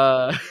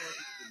 I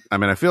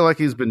mean, I feel like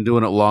he's been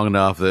doing it long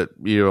enough that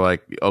you're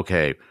like,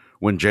 okay,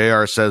 when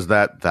JR says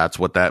that, that's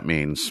what that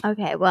means.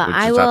 Okay, well, We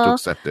I just have to will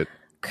accept it.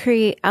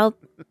 I'll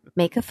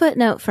make a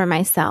footnote for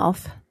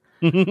myself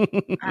so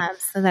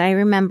that I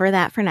remember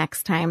that for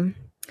next time.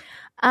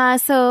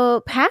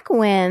 So Pac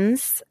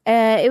wins.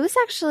 It was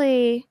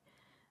actually,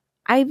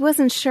 I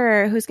wasn't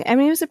sure who's. I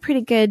mean, it was a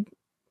pretty good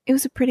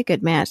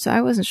match. So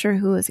I wasn't sure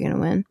who was going to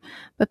win,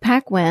 but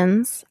Pac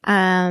wins.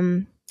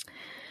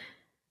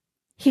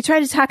 He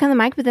tried to talk on the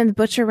mic, but then the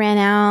Butcher ran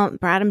out,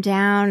 brought him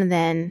down, and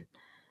then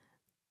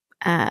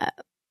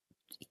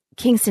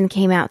Kingston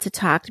came out to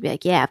talk to be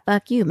like, "Yeah,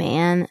 fuck you,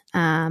 man."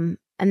 And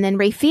then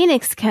Rey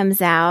Fenix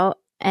comes out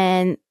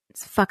and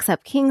fucks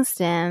up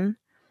Kingston.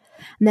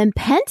 And then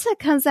Penta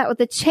comes out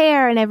with a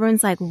chair, and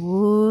everyone's like,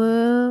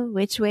 "Whoa,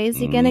 which way is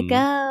he gonna go?"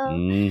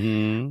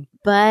 Mm-hmm.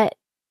 But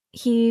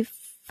he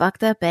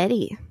fucked up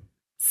Eddie.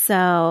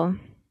 So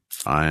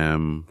I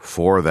am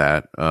for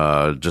that,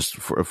 just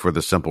for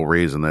the simple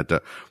reason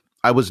that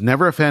I was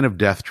never a fan of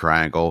Death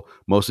Triangle,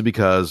 mostly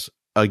because,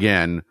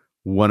 again,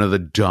 one of the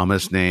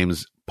dumbest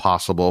names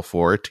possible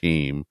for a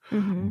team.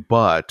 mm-hmm.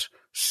 But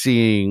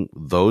seeing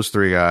those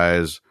three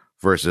guys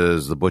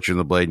versus the Butcher and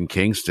the Blade and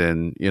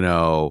Kingston, you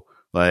know,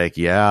 like,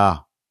 yeah,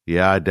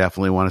 I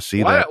definitely want to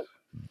see that.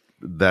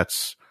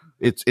 That's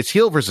it's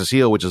heel versus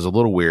heel, which is a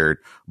little weird,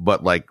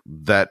 but like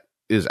that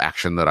is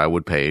action that I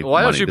would pay.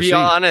 Why don't you be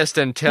honest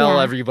and tell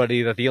Yeah.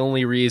 everybody that the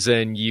only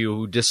reason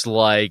you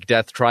dislike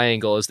Death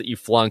Triangle is that you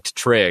flunked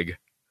Trig?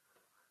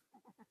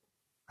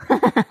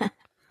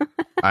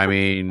 I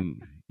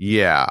mean,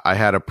 yeah, I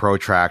had a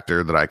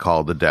protractor that I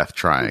called the Death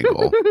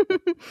Triangle.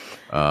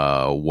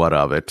 What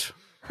of it?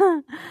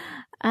 Cool.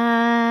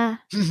 I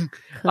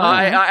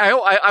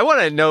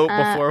want to note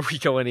before we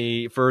go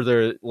any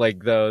further,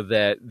 like though,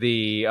 that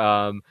the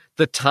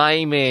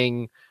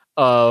timing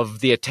of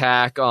the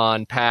attack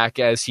on Pac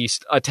as he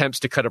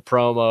attempts to cut a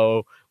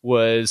promo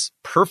was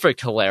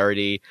perfect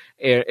hilarity,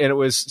 and it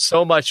was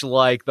so much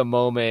like the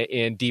moment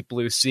in Deep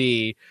Blue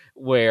Sea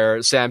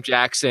where Sam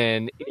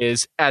Jackson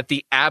is at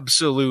the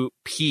absolute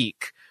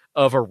peak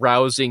of a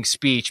rousing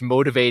speech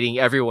motivating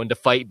everyone to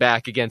fight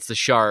back against the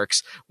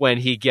Sharks when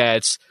he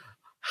gets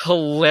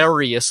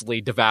hilariously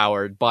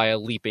devoured by a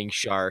leaping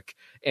shark.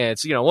 And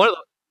it's, you know, one of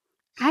the,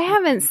 I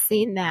haven't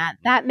seen that.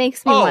 That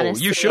makes me want to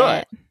see you should.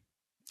 it.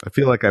 I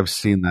feel like I've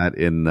seen that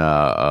in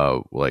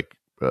commercials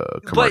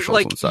but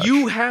like and such.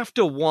 you have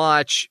to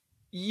watch.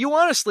 You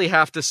honestly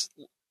have to.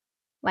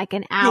 Like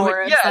an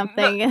hour or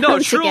something. No,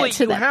 to truly, get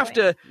to you that have point.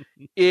 to.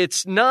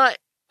 It's not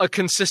a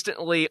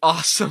consistently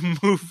awesome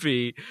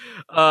movie,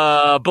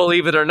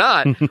 believe it or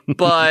not.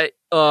 But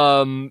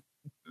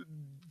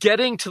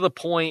getting to the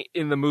point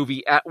in the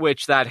movie at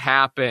which that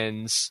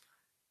happens,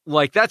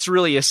 like that's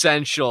really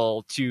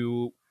essential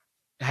to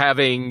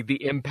having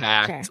the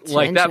impact. Sure, to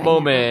like that enjoying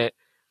moment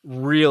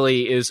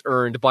really is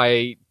earned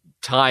by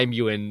time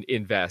you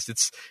invest.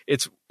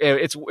 It's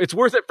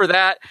worth it for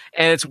that,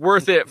 and it's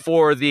worth it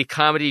for the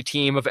comedy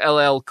team of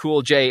LL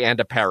Cool J and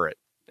a parrot.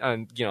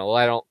 And you know,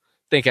 I don't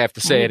think I have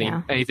to say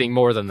anything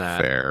more than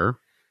that. Fair.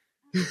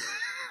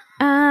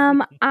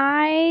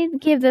 I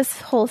give this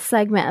whole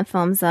segment a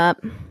thumbs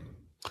up.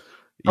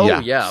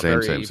 Oh yeah,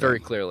 same. very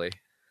clearly.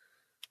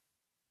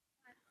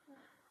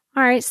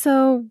 All right,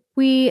 so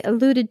we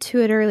alluded to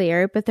it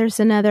earlier, but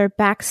there's another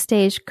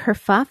backstage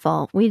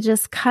kerfuffle. We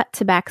just cut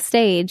to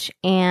backstage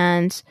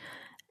and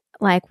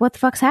like, what the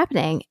fuck's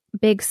happening?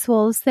 Big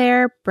Swole's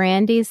there,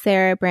 Brandy's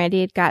there.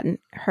 Brandy had gotten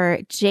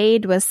hurt.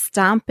 Jade was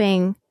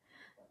stomping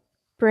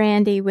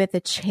Brandy with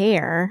a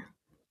chair.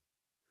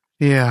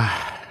 Yeah.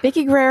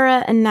 Vicky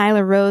Guerrera and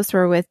Nyla Rose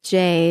were with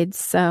Jade,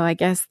 so I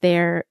guess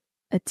they're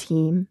a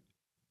team.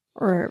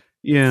 Or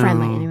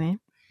friendly anyway.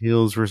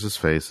 Heels versus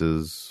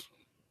faces.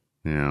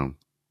 Yeah.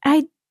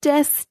 I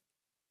just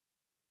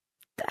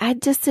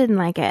didn't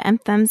like it. I'm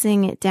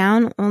thumbsing it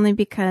down only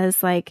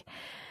because like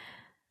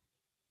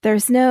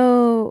there's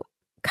no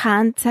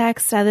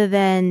context other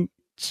than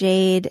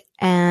Jade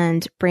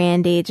and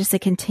Brandy, just a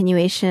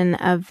continuation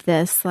of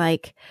this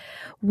like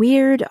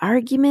weird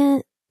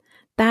argument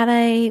that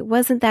I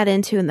wasn't that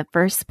into in the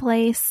first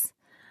place.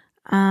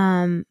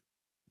 But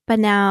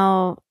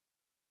now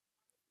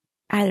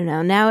I don't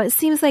know. Now it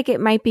seems like it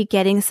might be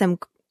getting some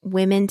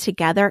women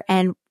together,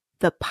 and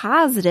the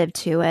positive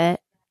to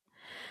it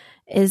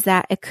is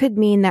that it could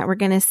mean that we're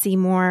going to see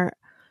more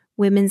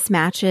women's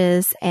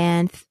matches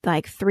and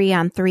like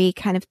 3-on-3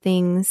 kind of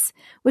things,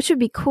 which would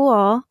be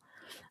cool.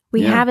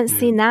 We haven't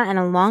seen that in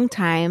a long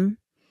time.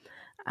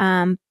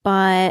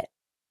 But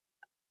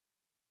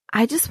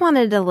I just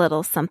wanted a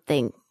little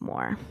something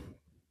more.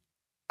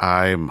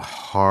 I'm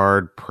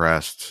hard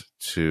pressed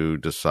to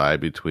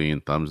decide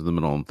between thumbs in the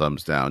middle and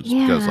thumbs down, just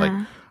because like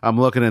I'm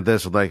looking at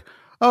this like,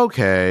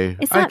 okay,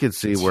 It's I not could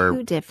see too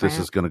where different. this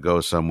is going to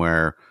go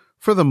somewhere.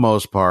 For the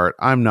most part,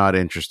 I'm not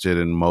interested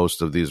in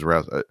most of these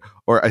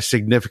or a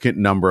significant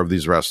number of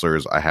these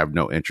wrestlers. I have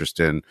no interest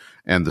in,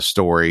 and the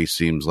story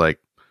seems like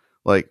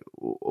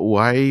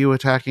why are you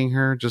attacking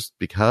her? Just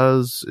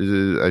because?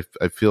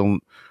 I feel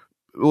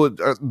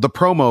the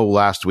promo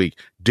last week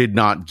did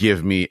not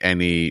give me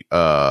any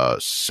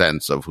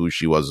sense of who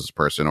she was as a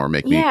person or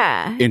make me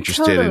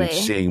interested in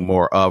seeing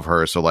more of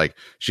her. So like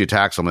she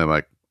attacks something, I'm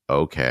like,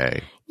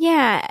 okay.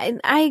 Yeah,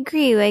 I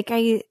agree. Like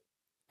I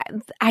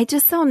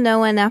just don't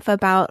know enough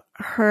about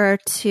her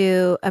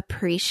to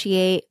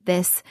appreciate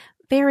this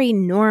very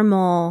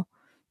normal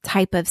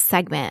type of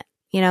segment.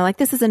 You know, like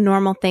this is a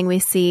normal thing we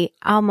see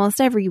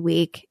almost every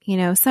week. You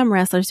know, some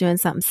wrestlers doing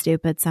something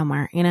stupid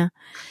somewhere, you know,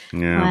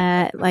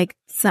 like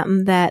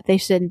something that they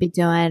shouldn't be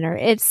doing, or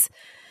it's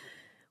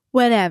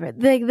whatever.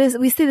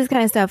 We see this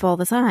kind of stuff all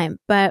the time,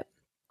 but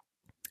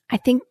I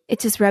think it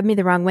just rubbed me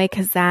the wrong way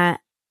because that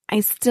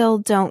I still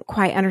don't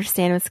quite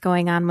understand what's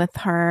going on with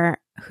her,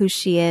 who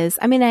she is.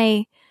 I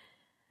mean,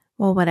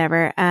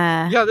 whatever.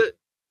 I'm gonna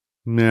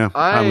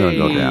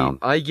go down.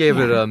 I gave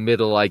it a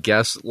middle, I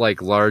guess,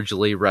 like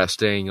largely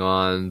resting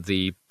on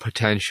the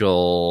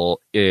potential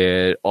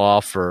it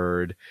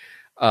offered.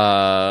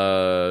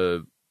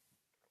 But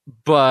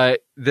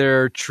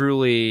there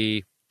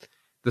truly,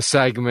 the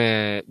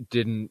segment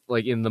didn't,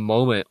 like, in the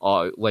moment,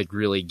 like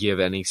really give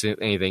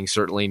anything.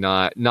 Certainly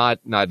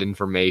not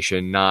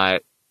information,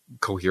 not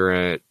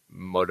coherent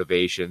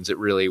motivations. It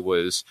really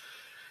was.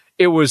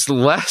 It was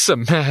less a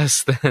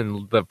mess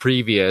than the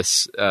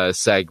previous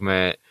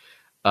segment,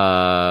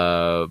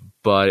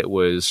 but it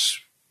was.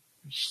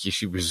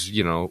 She was,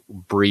 you know,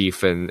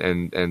 brief,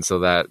 and so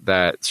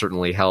that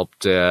certainly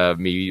helped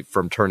me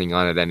from turning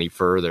on it any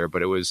further.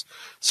 But it was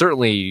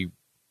certainly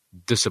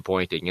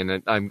disappointing,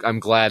 and I'm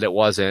glad it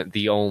wasn't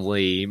the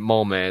only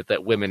moment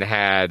that women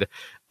had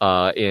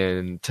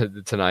in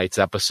tonight's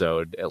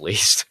episode, at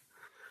least.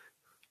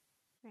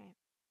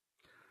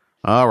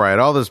 All right,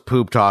 all this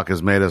poop talk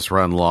has made us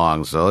run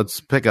long, so let's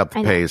pick up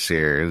the pace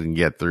here and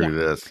get through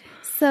this.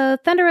 So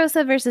Thunder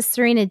Rosa versus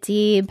Serena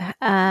Deeb.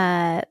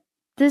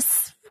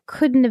 This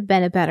couldn't have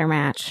been a better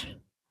match.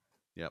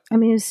 Yep. I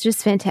mean, it's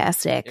just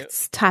fantastic. Yep.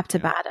 It's top to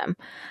bottom.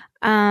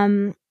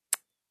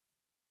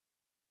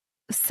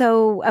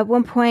 So at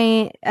one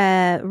point,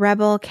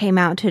 Rebel came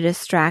out to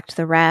distract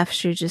the ref.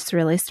 She just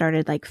really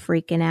started like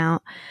freaking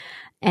out.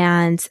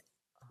 And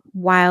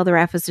while the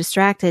ref was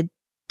distracted,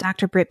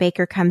 Dr. Britt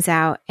Baker comes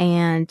out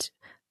and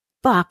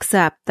fucks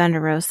up Thunder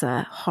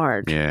Rosa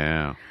hard.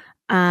 Yeah.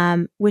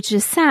 Which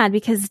is sad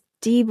because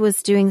Deeb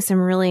was doing some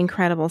really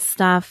incredible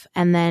stuff,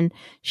 and then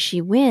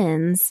she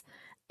wins.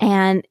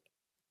 And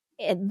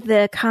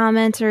the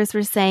commenters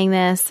were saying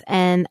this,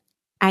 and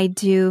I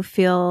do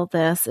feel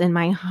this in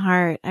my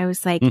heart. I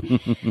was like,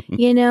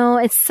 you know,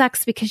 it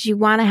sucks because you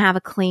want to have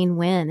a clean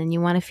win and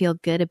you want to feel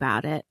good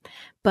about it.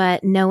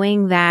 But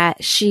knowing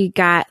that she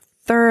got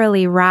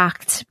thoroughly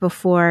rocked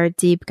before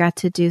Deeb got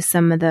to do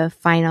some of the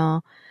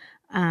final,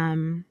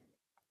 some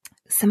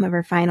of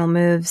her final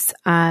moves,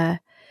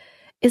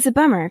 is a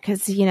bummer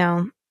because, you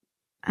know,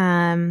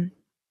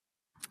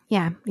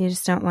 you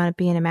just don't want to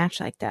be in a match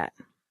like that.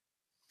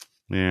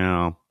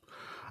 Yeah.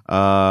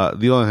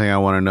 The only thing I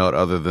want to note,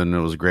 other than it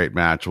was a great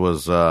match,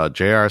 was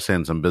JR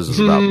saying some business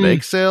about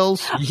bake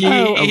sales.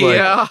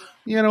 Yeah.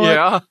 You know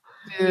what?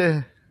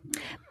 Yeah.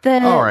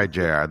 All right,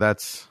 JR,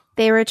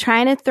 They were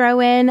trying to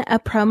throw in a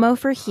promo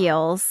for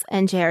heels,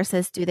 and JR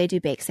says, do they do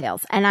bake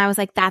sales? And I was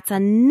like, that's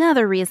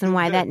another reason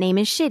why that name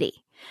is shitty.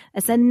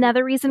 That's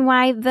another reason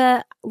why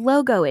the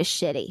logo is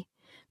shitty.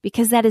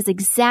 Because that is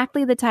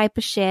exactly the type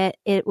of shit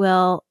it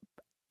will,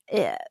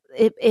 it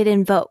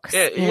invokes.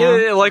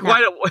 Why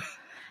don't...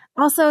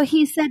 Also,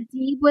 he said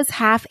Deeb was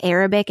half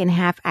Arabic and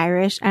half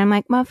Irish. And I'm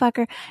like,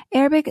 motherfucker,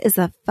 Arabic is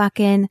a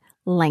fucking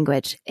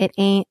language. It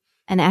ain't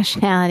a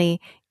nationality.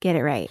 Get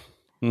it right.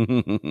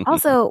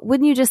 Also,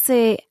 wouldn't you just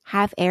say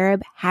half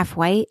Arab, half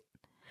white?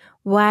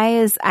 Why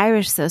is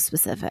Irish so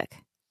specific?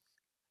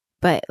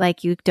 But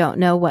like you don't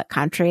know what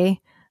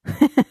country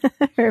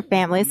her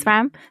family's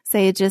from, so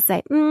you just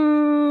say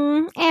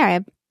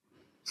Arab,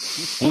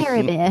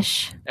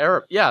 Arabish.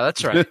 Arab, yeah,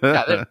 that's right.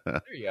 Yeah, there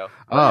you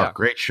go.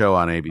 Great show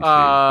on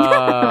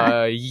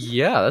ABC.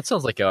 Yeah, that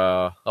sounds like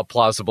a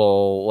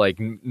plausible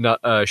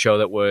show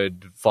that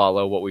would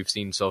follow what we've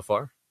seen so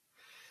far.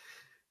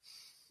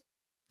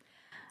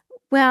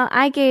 Well,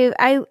 I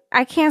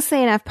can't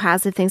say enough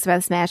positive things about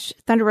this match.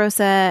 Thunder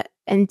Rosa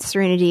and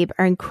Serena Deeb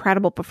are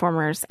incredible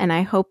performers, and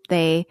I hope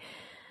they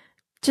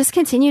just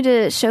continue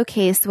to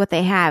showcase what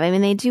they have. I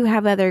mean, they do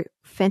have other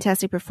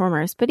fantastic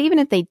performers, but even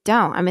if they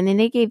don't, I mean,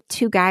 they gave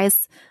two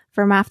guys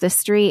from off the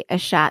street a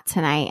shot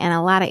tonight and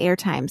a lot of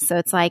airtime. So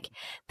it's like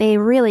they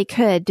really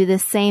could do the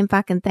same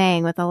fucking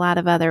thing with a lot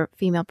of other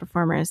female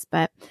performers.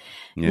 But,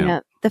 you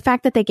know, the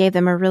fact that they gave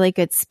them a really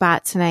good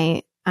spot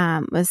tonight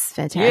was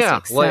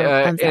fantastic.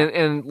 Yeah,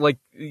 and like,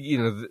 you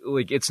know,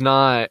 like it's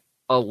not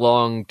a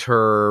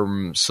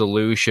long-term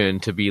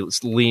solution to be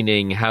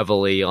leaning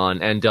heavily on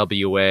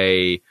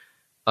NWA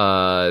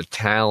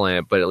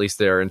talent, but at least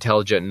they're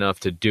intelligent enough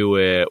to do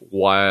it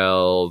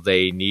while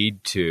they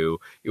need to.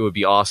 It would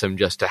be awesome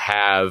just to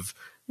have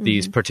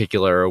these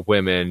particular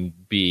women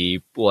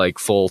be like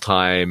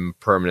full-time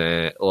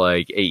permanent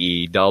like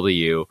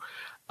AEW.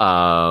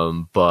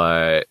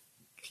 But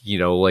you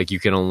know, like you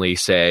can only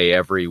say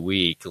every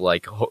week,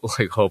 like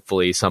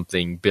hopefully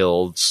something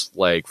builds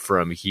like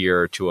from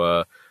here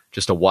to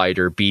just a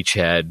wider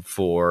beachhead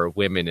for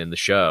women in the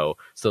show,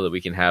 so that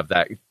we can have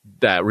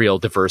that real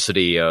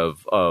diversity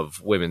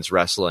of women's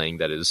wrestling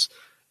that is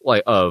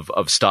like of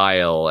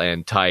style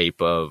and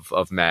type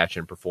of match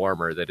and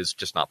performer that is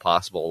just not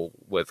possible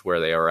with where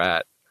they are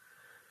at.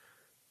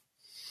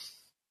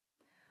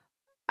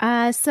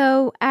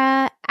 So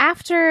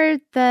after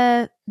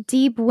the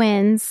Deeb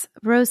wins,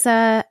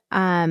 Rosa,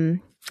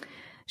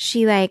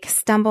 she like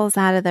stumbles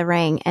out of the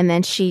ring, and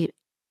then she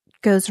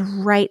goes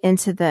right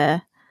into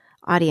the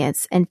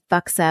audience and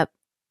fucks up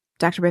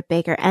Dr. Britt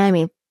Baker. And I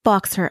mean,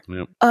 fucks her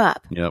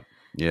up. Yep.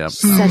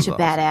 Such a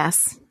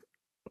badass.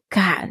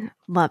 God,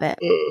 love it.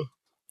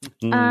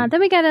 Then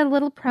we got a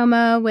little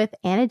promo with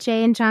Anna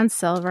Jay and John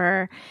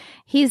Silver.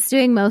 He's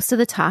doing most of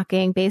the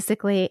talking.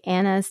 Basically,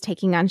 Anna's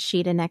taking on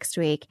Shida next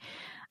week.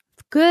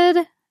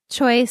 Good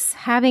choice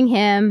having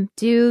him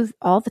do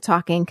all the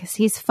talking, because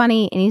he's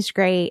funny and he's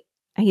great.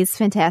 He's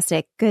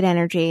fantastic. Good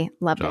energy.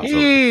 Loved it.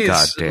 He's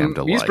goddamn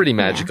delight. He's pretty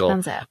magical. Yeah,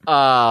 thumbs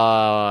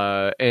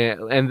up.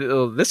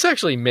 And this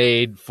actually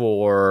made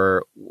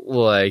for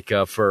like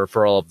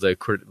for all of the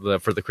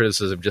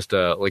criticism just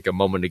like a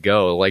moment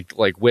ago.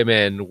 Like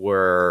women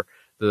were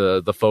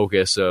the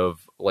focus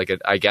of like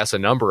I guess a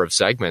number of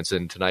segments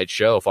in tonight's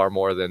show, far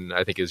more than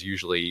I think is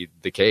usually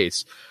the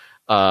case.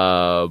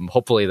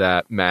 Hopefully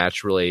that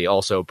match really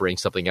also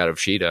brings something out of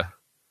Shida.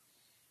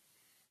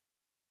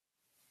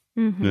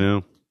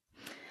 Yeah.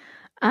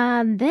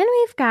 Then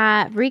we've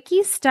got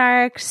Ricky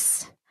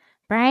Starks,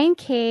 Brian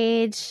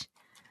Cage,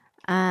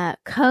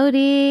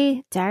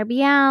 Cody,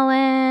 Darby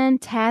Allin,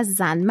 Taz is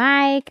on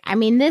mic. I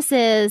mean, this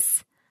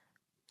is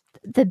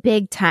the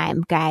big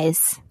time,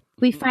 guys.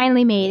 We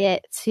finally made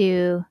it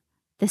to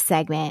the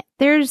segment.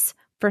 There's,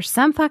 for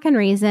some fucking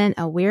reason,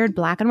 a weird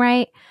black and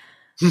white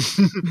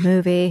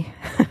movie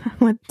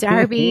with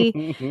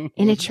Darby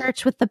in a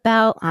church with the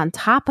belt, on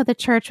top of the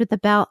church with the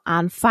belt,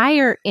 on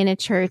fire in a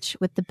church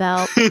with the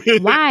belt.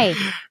 Why?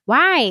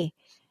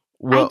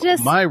 Well,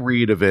 my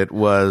read of it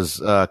was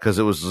because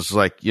it was just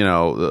like, you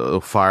know,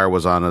 the fire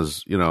was on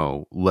his, you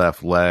know,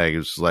 left leg.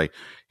 It's like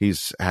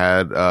he's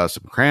had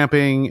some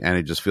cramping and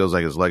he just feels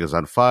like his leg is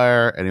on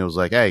fire. And he was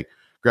like, "Hey,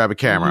 grab a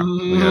camera."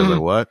 The guy's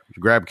like, "What?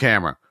 Grab a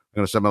camera."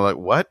 You know, something like,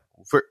 "What?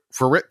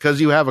 For it? Because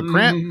you have a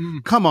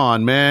cramp? Come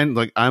on, man.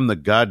 Like, I'm the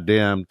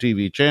goddamn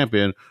TV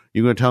champion.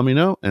 You going to tell me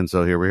no?" And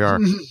so here we are.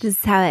 This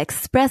is how I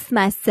express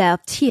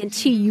myself.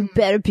 TNT, you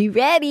better be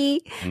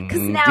ready.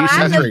 Because now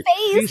I'm the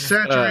face.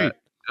 Desaturate.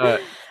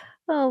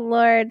 Oh,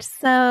 Lord.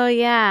 So,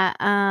 yeah.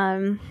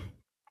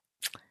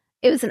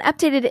 It was an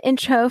updated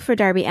intro for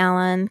Darby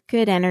Allin.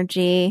 Good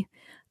energy.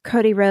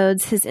 Cody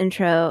Rhodes, his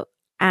intro.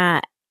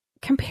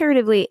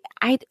 Comparatively,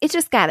 they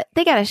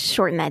got to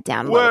shorten that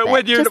down a little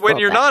bit. When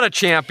you're not a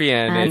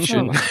champion,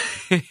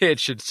 it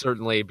should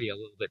certainly be a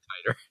little bit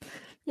tighter.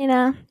 You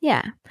know,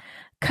 yeah.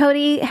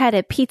 Cody had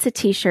a pizza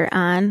T-shirt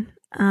on.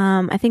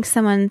 I think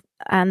someone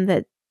on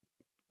the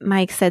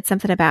mic said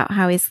something about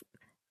how he's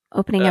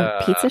opening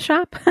a pizza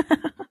shop.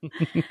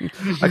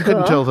 I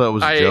couldn't tell if that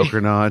was a joke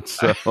or not.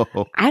 So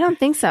I don't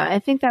think so. I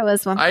think that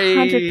was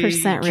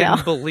 100% real. I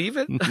can't believe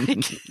it.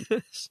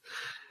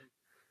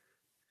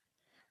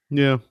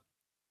 Yeah.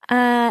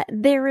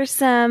 There were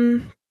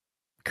some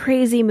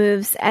crazy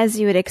moves, as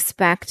you would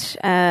expect.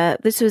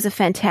 This was a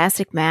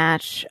fantastic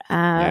match.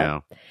 Yeah.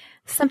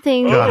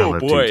 Something. Oh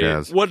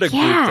boy, what a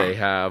group they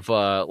have!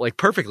 Like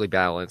perfectly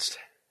balanced.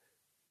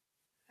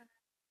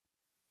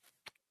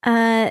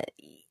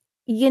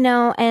 You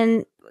know,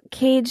 and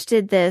Cage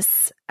did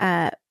this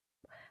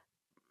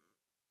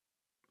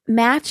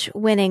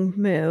match-winning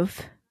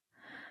move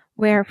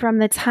where from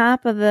the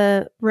top of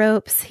the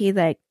ropes, he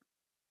like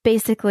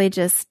basically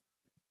just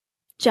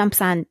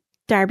jumps on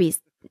Darby's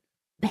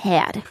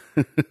head.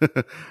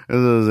 It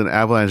was an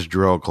avalanche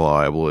drill claw,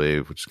 I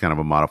believe, which is kind of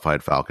a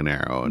modified Falcon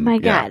Arrow.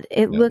 And, God,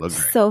 it looked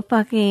so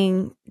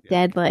fucking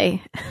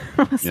deadly.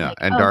 Yeah,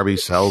 and Darby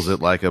sells it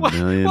like $1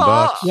 million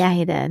bucks. Yeah,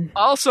 he did.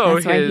 Also,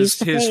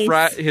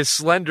 his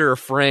slender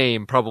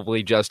frame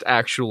probably just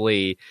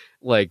actually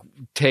like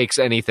takes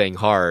anything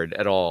hard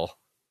at all.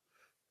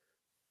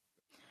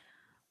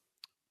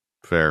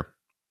 Fair.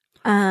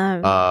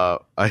 I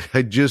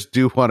just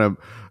do want to.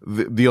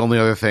 The only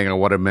other thing I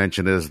want to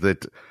mention is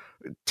that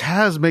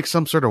Taz makes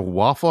some sort of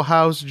Waffle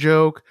House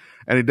joke,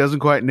 and he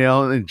doesn't quite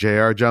nail it, and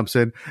JR jumps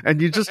in, and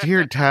you just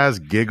hear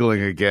Taz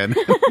giggling again.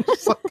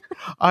 Like,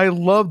 I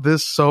love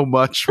this so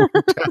much.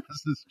 Taz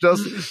is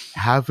just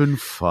having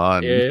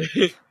fun.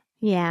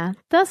 Yeah,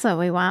 that's what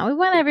we want. We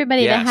want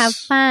everybody to have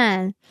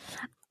fun.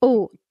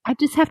 Oh, I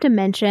just have to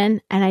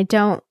mention, and I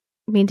don't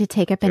mean to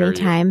take up any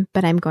time,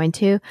 but I'm going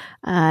to.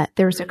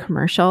 There was a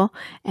commercial,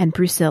 and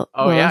Bruce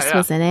Willis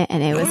was in it,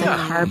 and it was a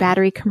car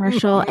battery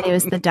commercial, and it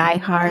was the Die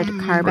Hard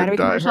car battery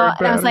commercial.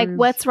 And I was like,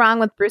 what's wrong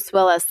with Bruce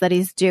Willis that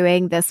he's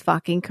doing this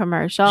fucking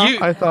commercial?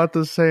 I thought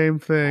the same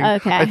thing.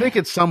 Okay. I think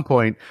at some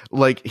point,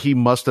 like, he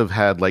must have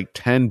had like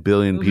 10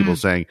 billion people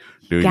saying,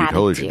 dude, you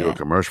totally should do a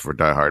commercial for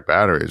Die Hard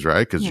batteries,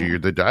 right? Because you're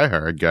the Die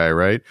Hard guy,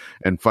 right?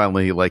 And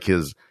finally, like,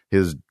 his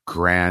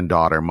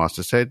granddaughter must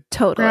have said,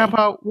 totally,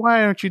 Grandpa,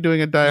 why aren't you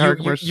doing a Die Hard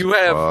commercial? You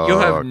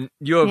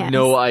have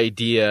no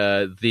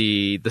idea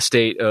the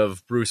state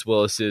of Bruce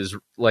Willis's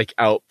like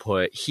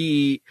output.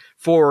 He,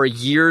 for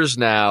years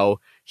now,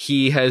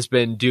 he has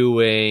been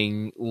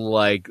doing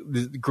like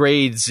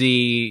grade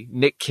Z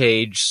Nick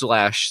Cage /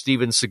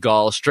 Steven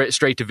Seagal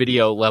straight to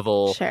video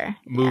level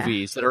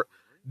movies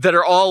that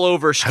are all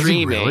over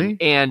streaming. Really?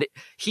 And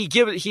he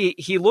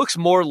looks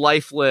more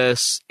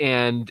lifeless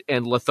and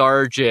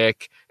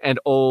lethargic and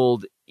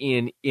old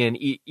in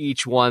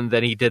each one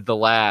than he did the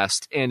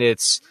last. And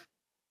it's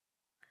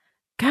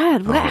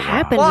God, what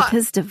happened with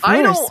his divorce?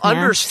 I don't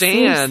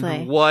understand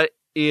Seriously.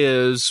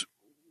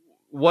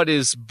 what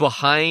is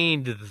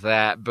behind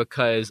that,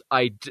 because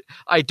I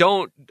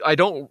don't know. I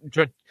don't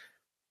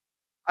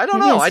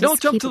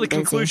jump to the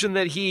conclusion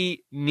that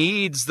he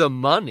needs the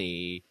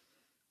money.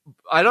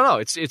 I don't know.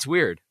 It's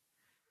weird.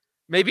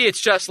 Maybe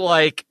it's just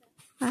like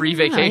free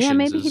vacations. Yeah,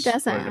 maybe he is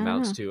doesn't. what it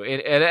amounts to.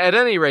 And at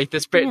any rate,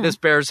 this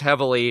bears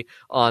heavily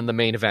on the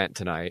main event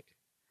tonight.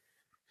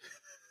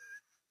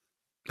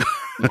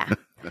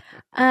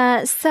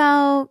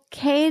 So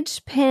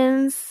Cage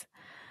pins,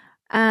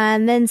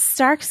 and then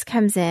Starks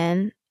comes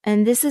in,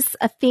 and this is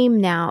a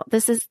theme now.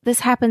 This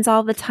happens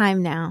all the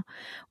time now,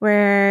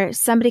 where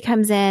somebody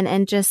comes in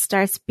and just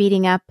starts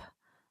beating up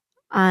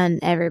on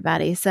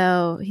everybody.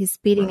 So he's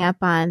beating up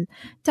on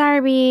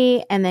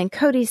Darby, and then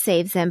Cody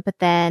saves him, but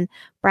then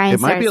Brian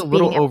starts beating up Cody. It might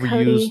be a little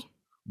overused,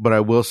 but I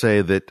will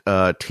say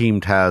that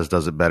Team Taz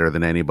does it better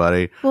than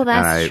anybody. Well,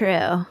 that's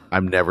true.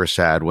 I'm never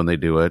sad when they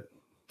do it.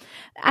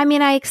 I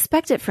mean, I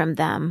expect it from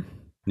them.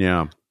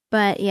 Yeah.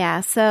 But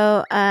yeah,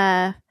 so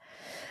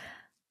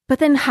but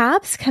then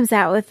Hobbs comes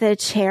out with a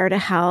chair to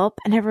help,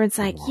 and everyone's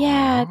like,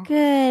 yeah,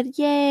 good,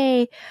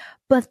 yay.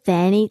 But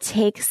then he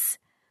takes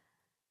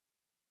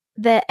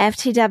the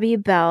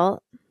FTW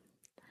belt,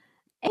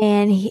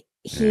 and he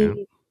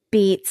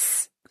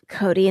beats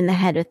Cody in the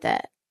head with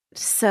it.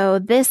 So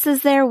this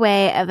is their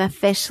way of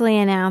officially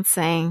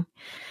announcing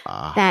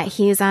that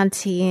he's on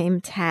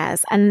Team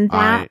Taz, and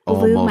that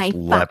blew my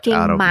fucking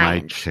out of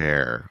mind. My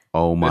chair.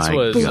 Oh my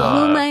god, blew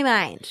my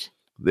mind.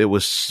 It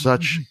was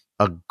such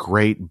a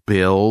great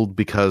build,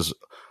 because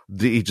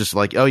he just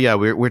like, oh yeah,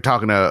 we're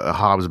talking to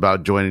Hobbs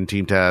about joining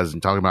Team Taz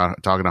and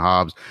talking to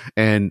Hobbs,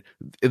 and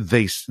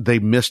they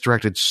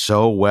misdirected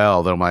so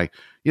well that I'm like,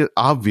 yeah,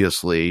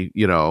 obviously,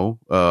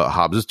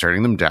 Hobbs is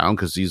turning them down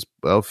because he's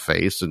a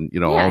face, and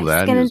all of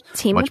that. He's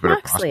team much with better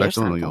Moxley prospects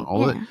and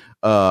all of it.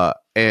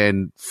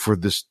 And for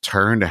this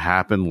turn to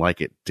happen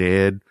like it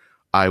did,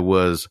 I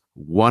was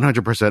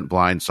 100%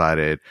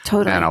 blindsided.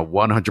 Totally. And I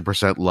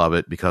 100% love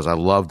it, because I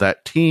love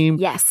that team.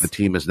 Yes. The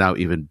team is now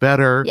even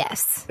better.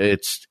 Yes.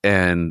 Just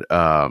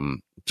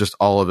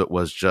all of it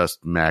was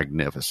just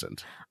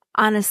magnificent.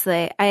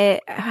 Honestly, I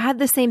had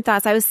the same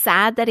thoughts. I was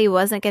sad that he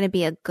wasn't going to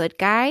be a good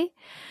guy,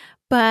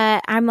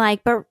 but I'm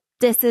like, but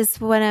this is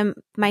one of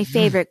my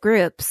favorite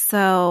groups,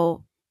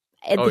 so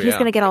he's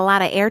going to get a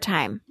lot of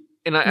airtime.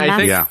 And I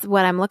think that's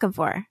what I'm looking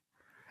for.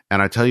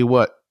 And I tell you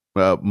what,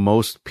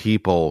 most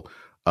people,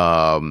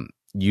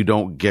 you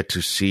don't get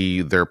to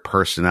see their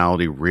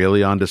personality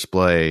really on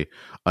display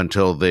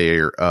until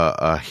they're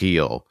a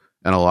heel.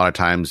 And a lot of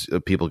times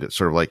people get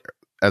sort of like,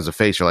 as a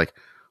face, you're like,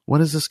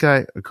 what is this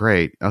guy?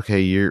 Great.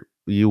 Okay,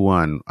 you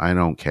won. I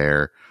don't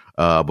care.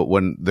 But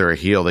when they're a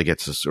heel, they get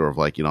to sort of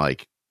like,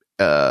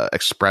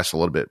 express a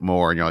little bit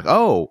more. And you're like,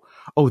 oh,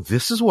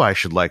 this is why I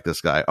should like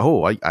this guy.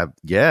 Oh,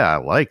 I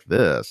like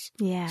this.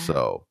 Yeah.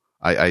 So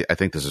I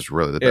think this is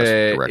really the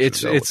best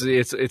direction.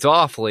 It's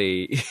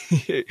awfully.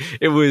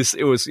 it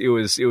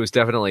was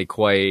definitely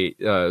quite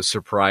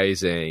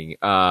surprising.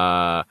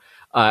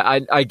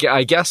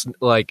 I guess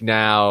like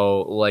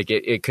now, like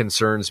it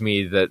concerns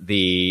me that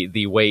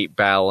the weight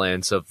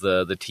balance of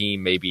the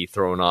team may be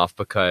thrown off,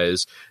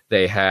 because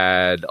they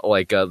had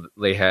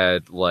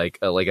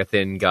a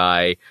thin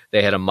guy,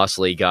 they had a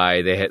muscly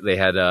guy, they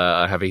had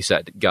a heavy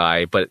set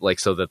guy, but like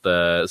so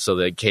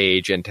that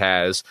Cage and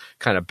Taz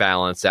kind of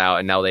balance out,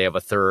 and now they have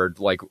a third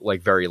like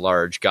very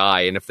large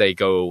guy, and if they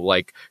go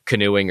like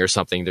canoeing or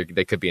something,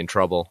 they could be in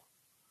trouble.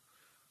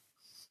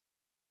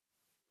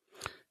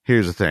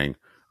 Here's the thing.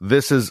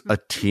 This is a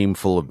team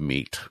full of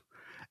meat,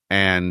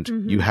 and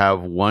you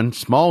have one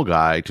small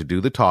guy to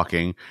do the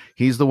talking.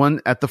 He's the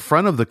one at the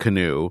front of the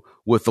canoe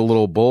with the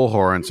little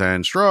bullhorn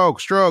saying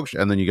strokes, strokes.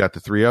 And then you got the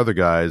three other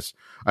guys.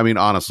 I mean,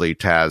 honestly,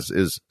 Taz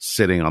is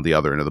sitting on the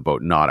other end of the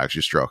boat, not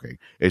actually stroking.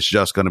 It's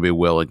just going to be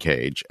Will and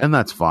Cage, and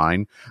that's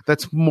fine.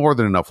 That's more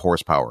than enough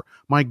horsepower.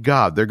 My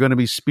God, they're going to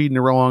be speeding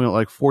along at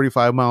like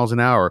 45 miles an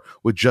hour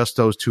with just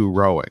those two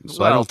rowing.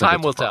 So I don't think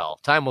time will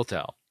tell. Time will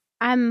tell.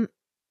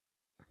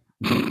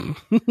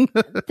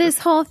 This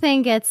whole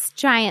thing gets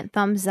giant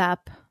thumbs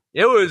up.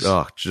 It was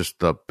just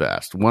the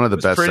best. One of the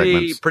best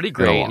segments. Pretty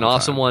great. An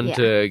awesome one Yeah.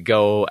 to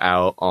go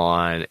out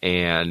on,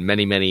 and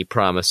many, many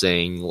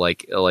promising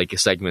like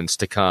segments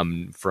to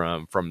come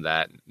from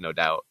that, no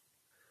doubt.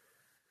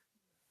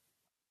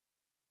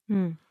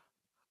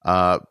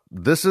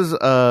 This is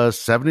a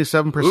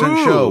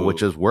 77% show,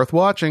 which is worth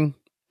watching.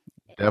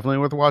 Definitely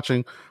worth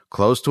watching.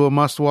 Close to a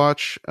must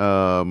watch.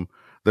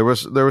 There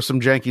was some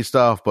janky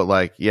stuff, but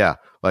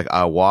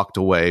I walked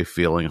away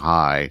feeling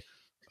high.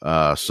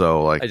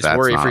 So I just that's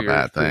worry not for a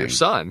bad your thing.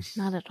 son.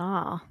 Not at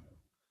all.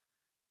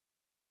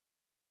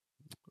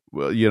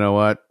 Well, you know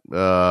what?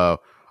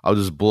 I'll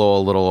just blow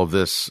a little of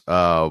this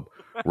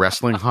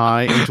wrestling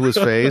high into his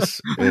face.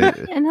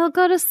 And he'll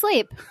go to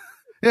sleep.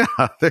 Yeah,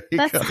 there you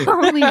That's go.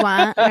 all we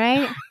want,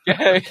 right?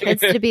 Kids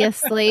to be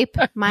asleep,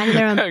 minding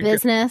their own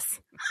business.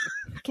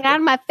 Get out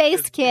of my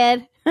face,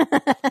 kid.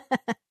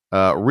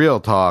 Real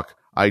talk.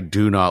 I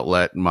do not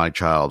let my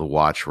child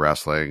watch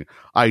wrestling.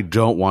 I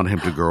don't want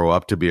him to grow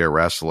up to be a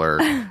wrestler.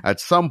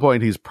 At some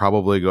point, he's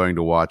probably going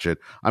to watch it.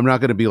 I'm not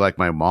going to be like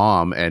my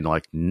mom and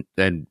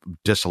and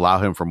disallow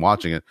him from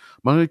watching it.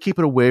 I'm going to keep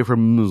it away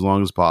from him as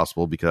long as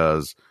possible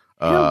because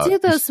He'll do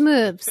those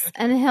moves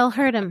and he'll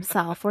hurt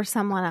himself or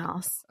someone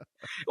else.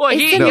 Well,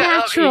 It's a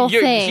natural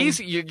thing.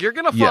 You're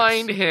gonna Yes.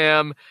 find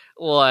him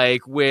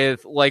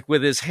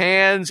with his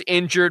hands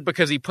injured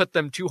because he put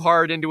them too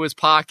hard into his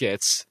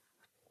pockets.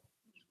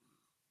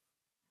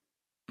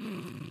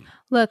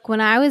 Look,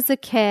 when I was a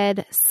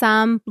kid,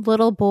 some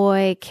little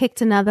boy kicked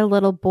another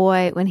little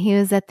boy when he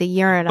was at the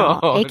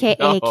urinal, Oh, aka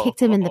no.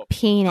 kicked him in the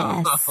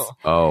penis.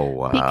 oh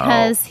wow,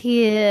 Because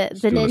the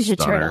do a Ninja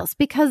stunner. Turtles.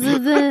 Because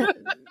of the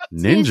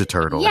Ninja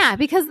Turtles. Yeah,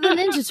 because of the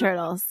Ninja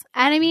Turtles.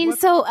 And I mean,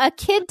 so a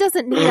kid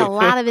doesn't need a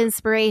lot of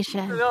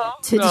inspiration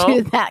to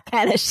do that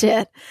kind of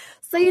shit.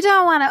 So you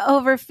don't want to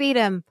overfeed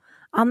him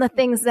on the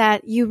things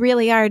that you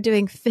really are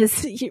doing,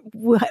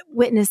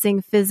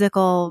 witnessing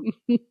physical.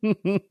 I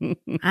don't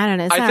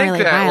know. It's I not think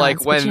really that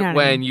violence, but you know what I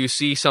when mean. you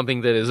see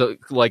something that is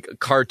like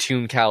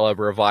cartoon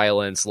caliber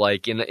violence,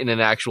 like in an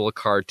actual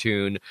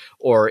cartoon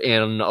or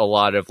in a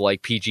lot of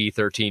like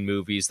PG-13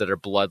 movies that are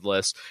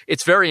bloodless,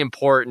 it's very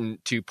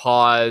important to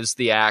pause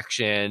the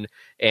action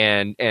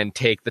and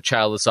take the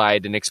child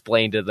aside and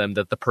explain to them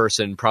that the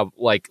person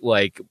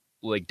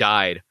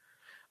died.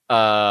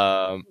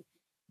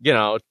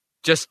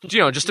 Just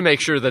to make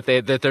sure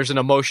that there's an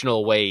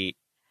emotional weight.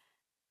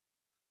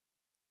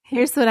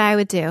 Here's what I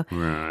would do.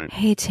 Right.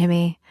 Hey,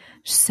 Timmy.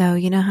 So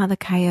you know how the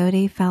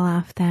coyote fell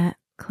off that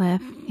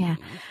cliff? Yeah.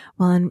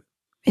 Well,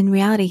 in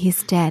reality,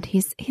 he's dead.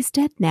 He's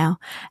dead now.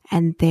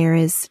 And there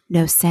is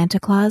no Santa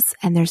Claus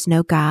and there's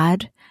no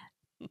God.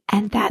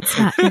 And that's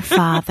not your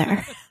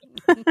father.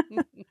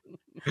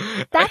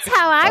 That's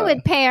how I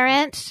would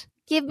parent.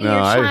 Give me No,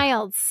 your I-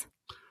 child's.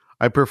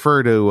 I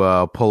prefer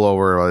to pull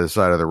over on the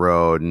side of the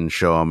road and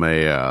show him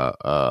a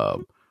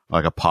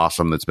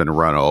possum that's been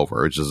run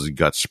over. It's just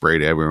guts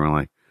sprayed everywhere.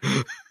 Like,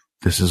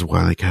 this is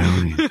Wile E.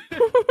 Coyote.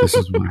 This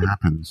is what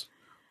happens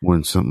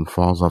when something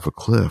falls off a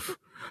cliff.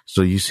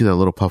 So you see that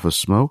little puff of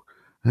smoke?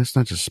 That's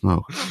not just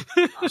smoke.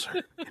 Those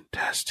are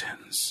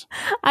intestines.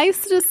 I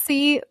used to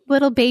see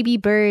little baby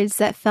birds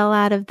that fell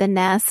out of the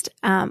nest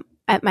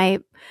at my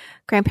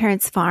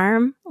grandparents'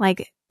 farm,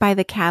 like by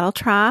the cattle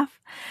trough.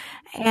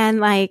 And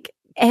like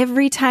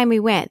every time we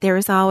went, there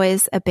was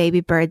always a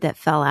baby bird that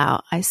fell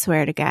out. I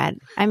swear to God.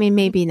 I mean,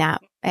 maybe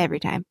not every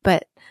time,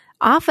 but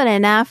often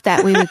enough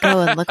that we would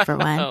go and look for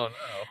one. Oh,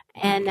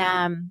 no.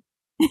 And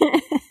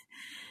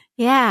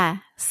yeah,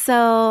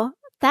 so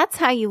that's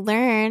how you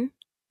learn.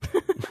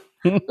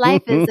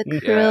 Life is a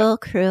cruel,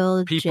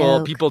 cruel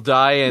joke. People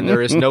die and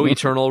there is no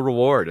eternal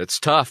reward. It's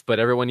tough, but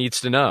everyone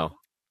needs to know.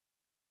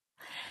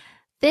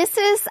 This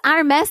is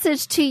our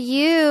message to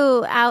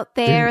you out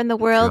there in the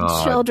world,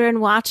 God.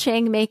 children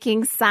watching,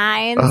 making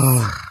signs.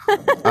 Ugh.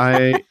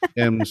 I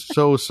am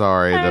so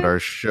sorry that our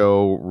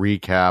show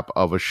recap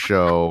of a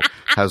show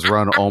has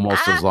run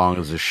almost as long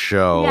as a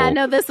show. Yeah,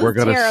 no, this was We're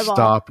gonna terrible.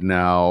 stop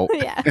now.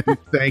 Yeah. And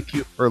thank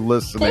you for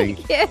listening.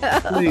 Thank you.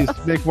 Please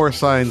make more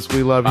signs.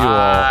 We love you all.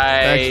 Bye.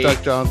 Thanks,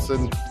 Doug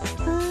Johnson.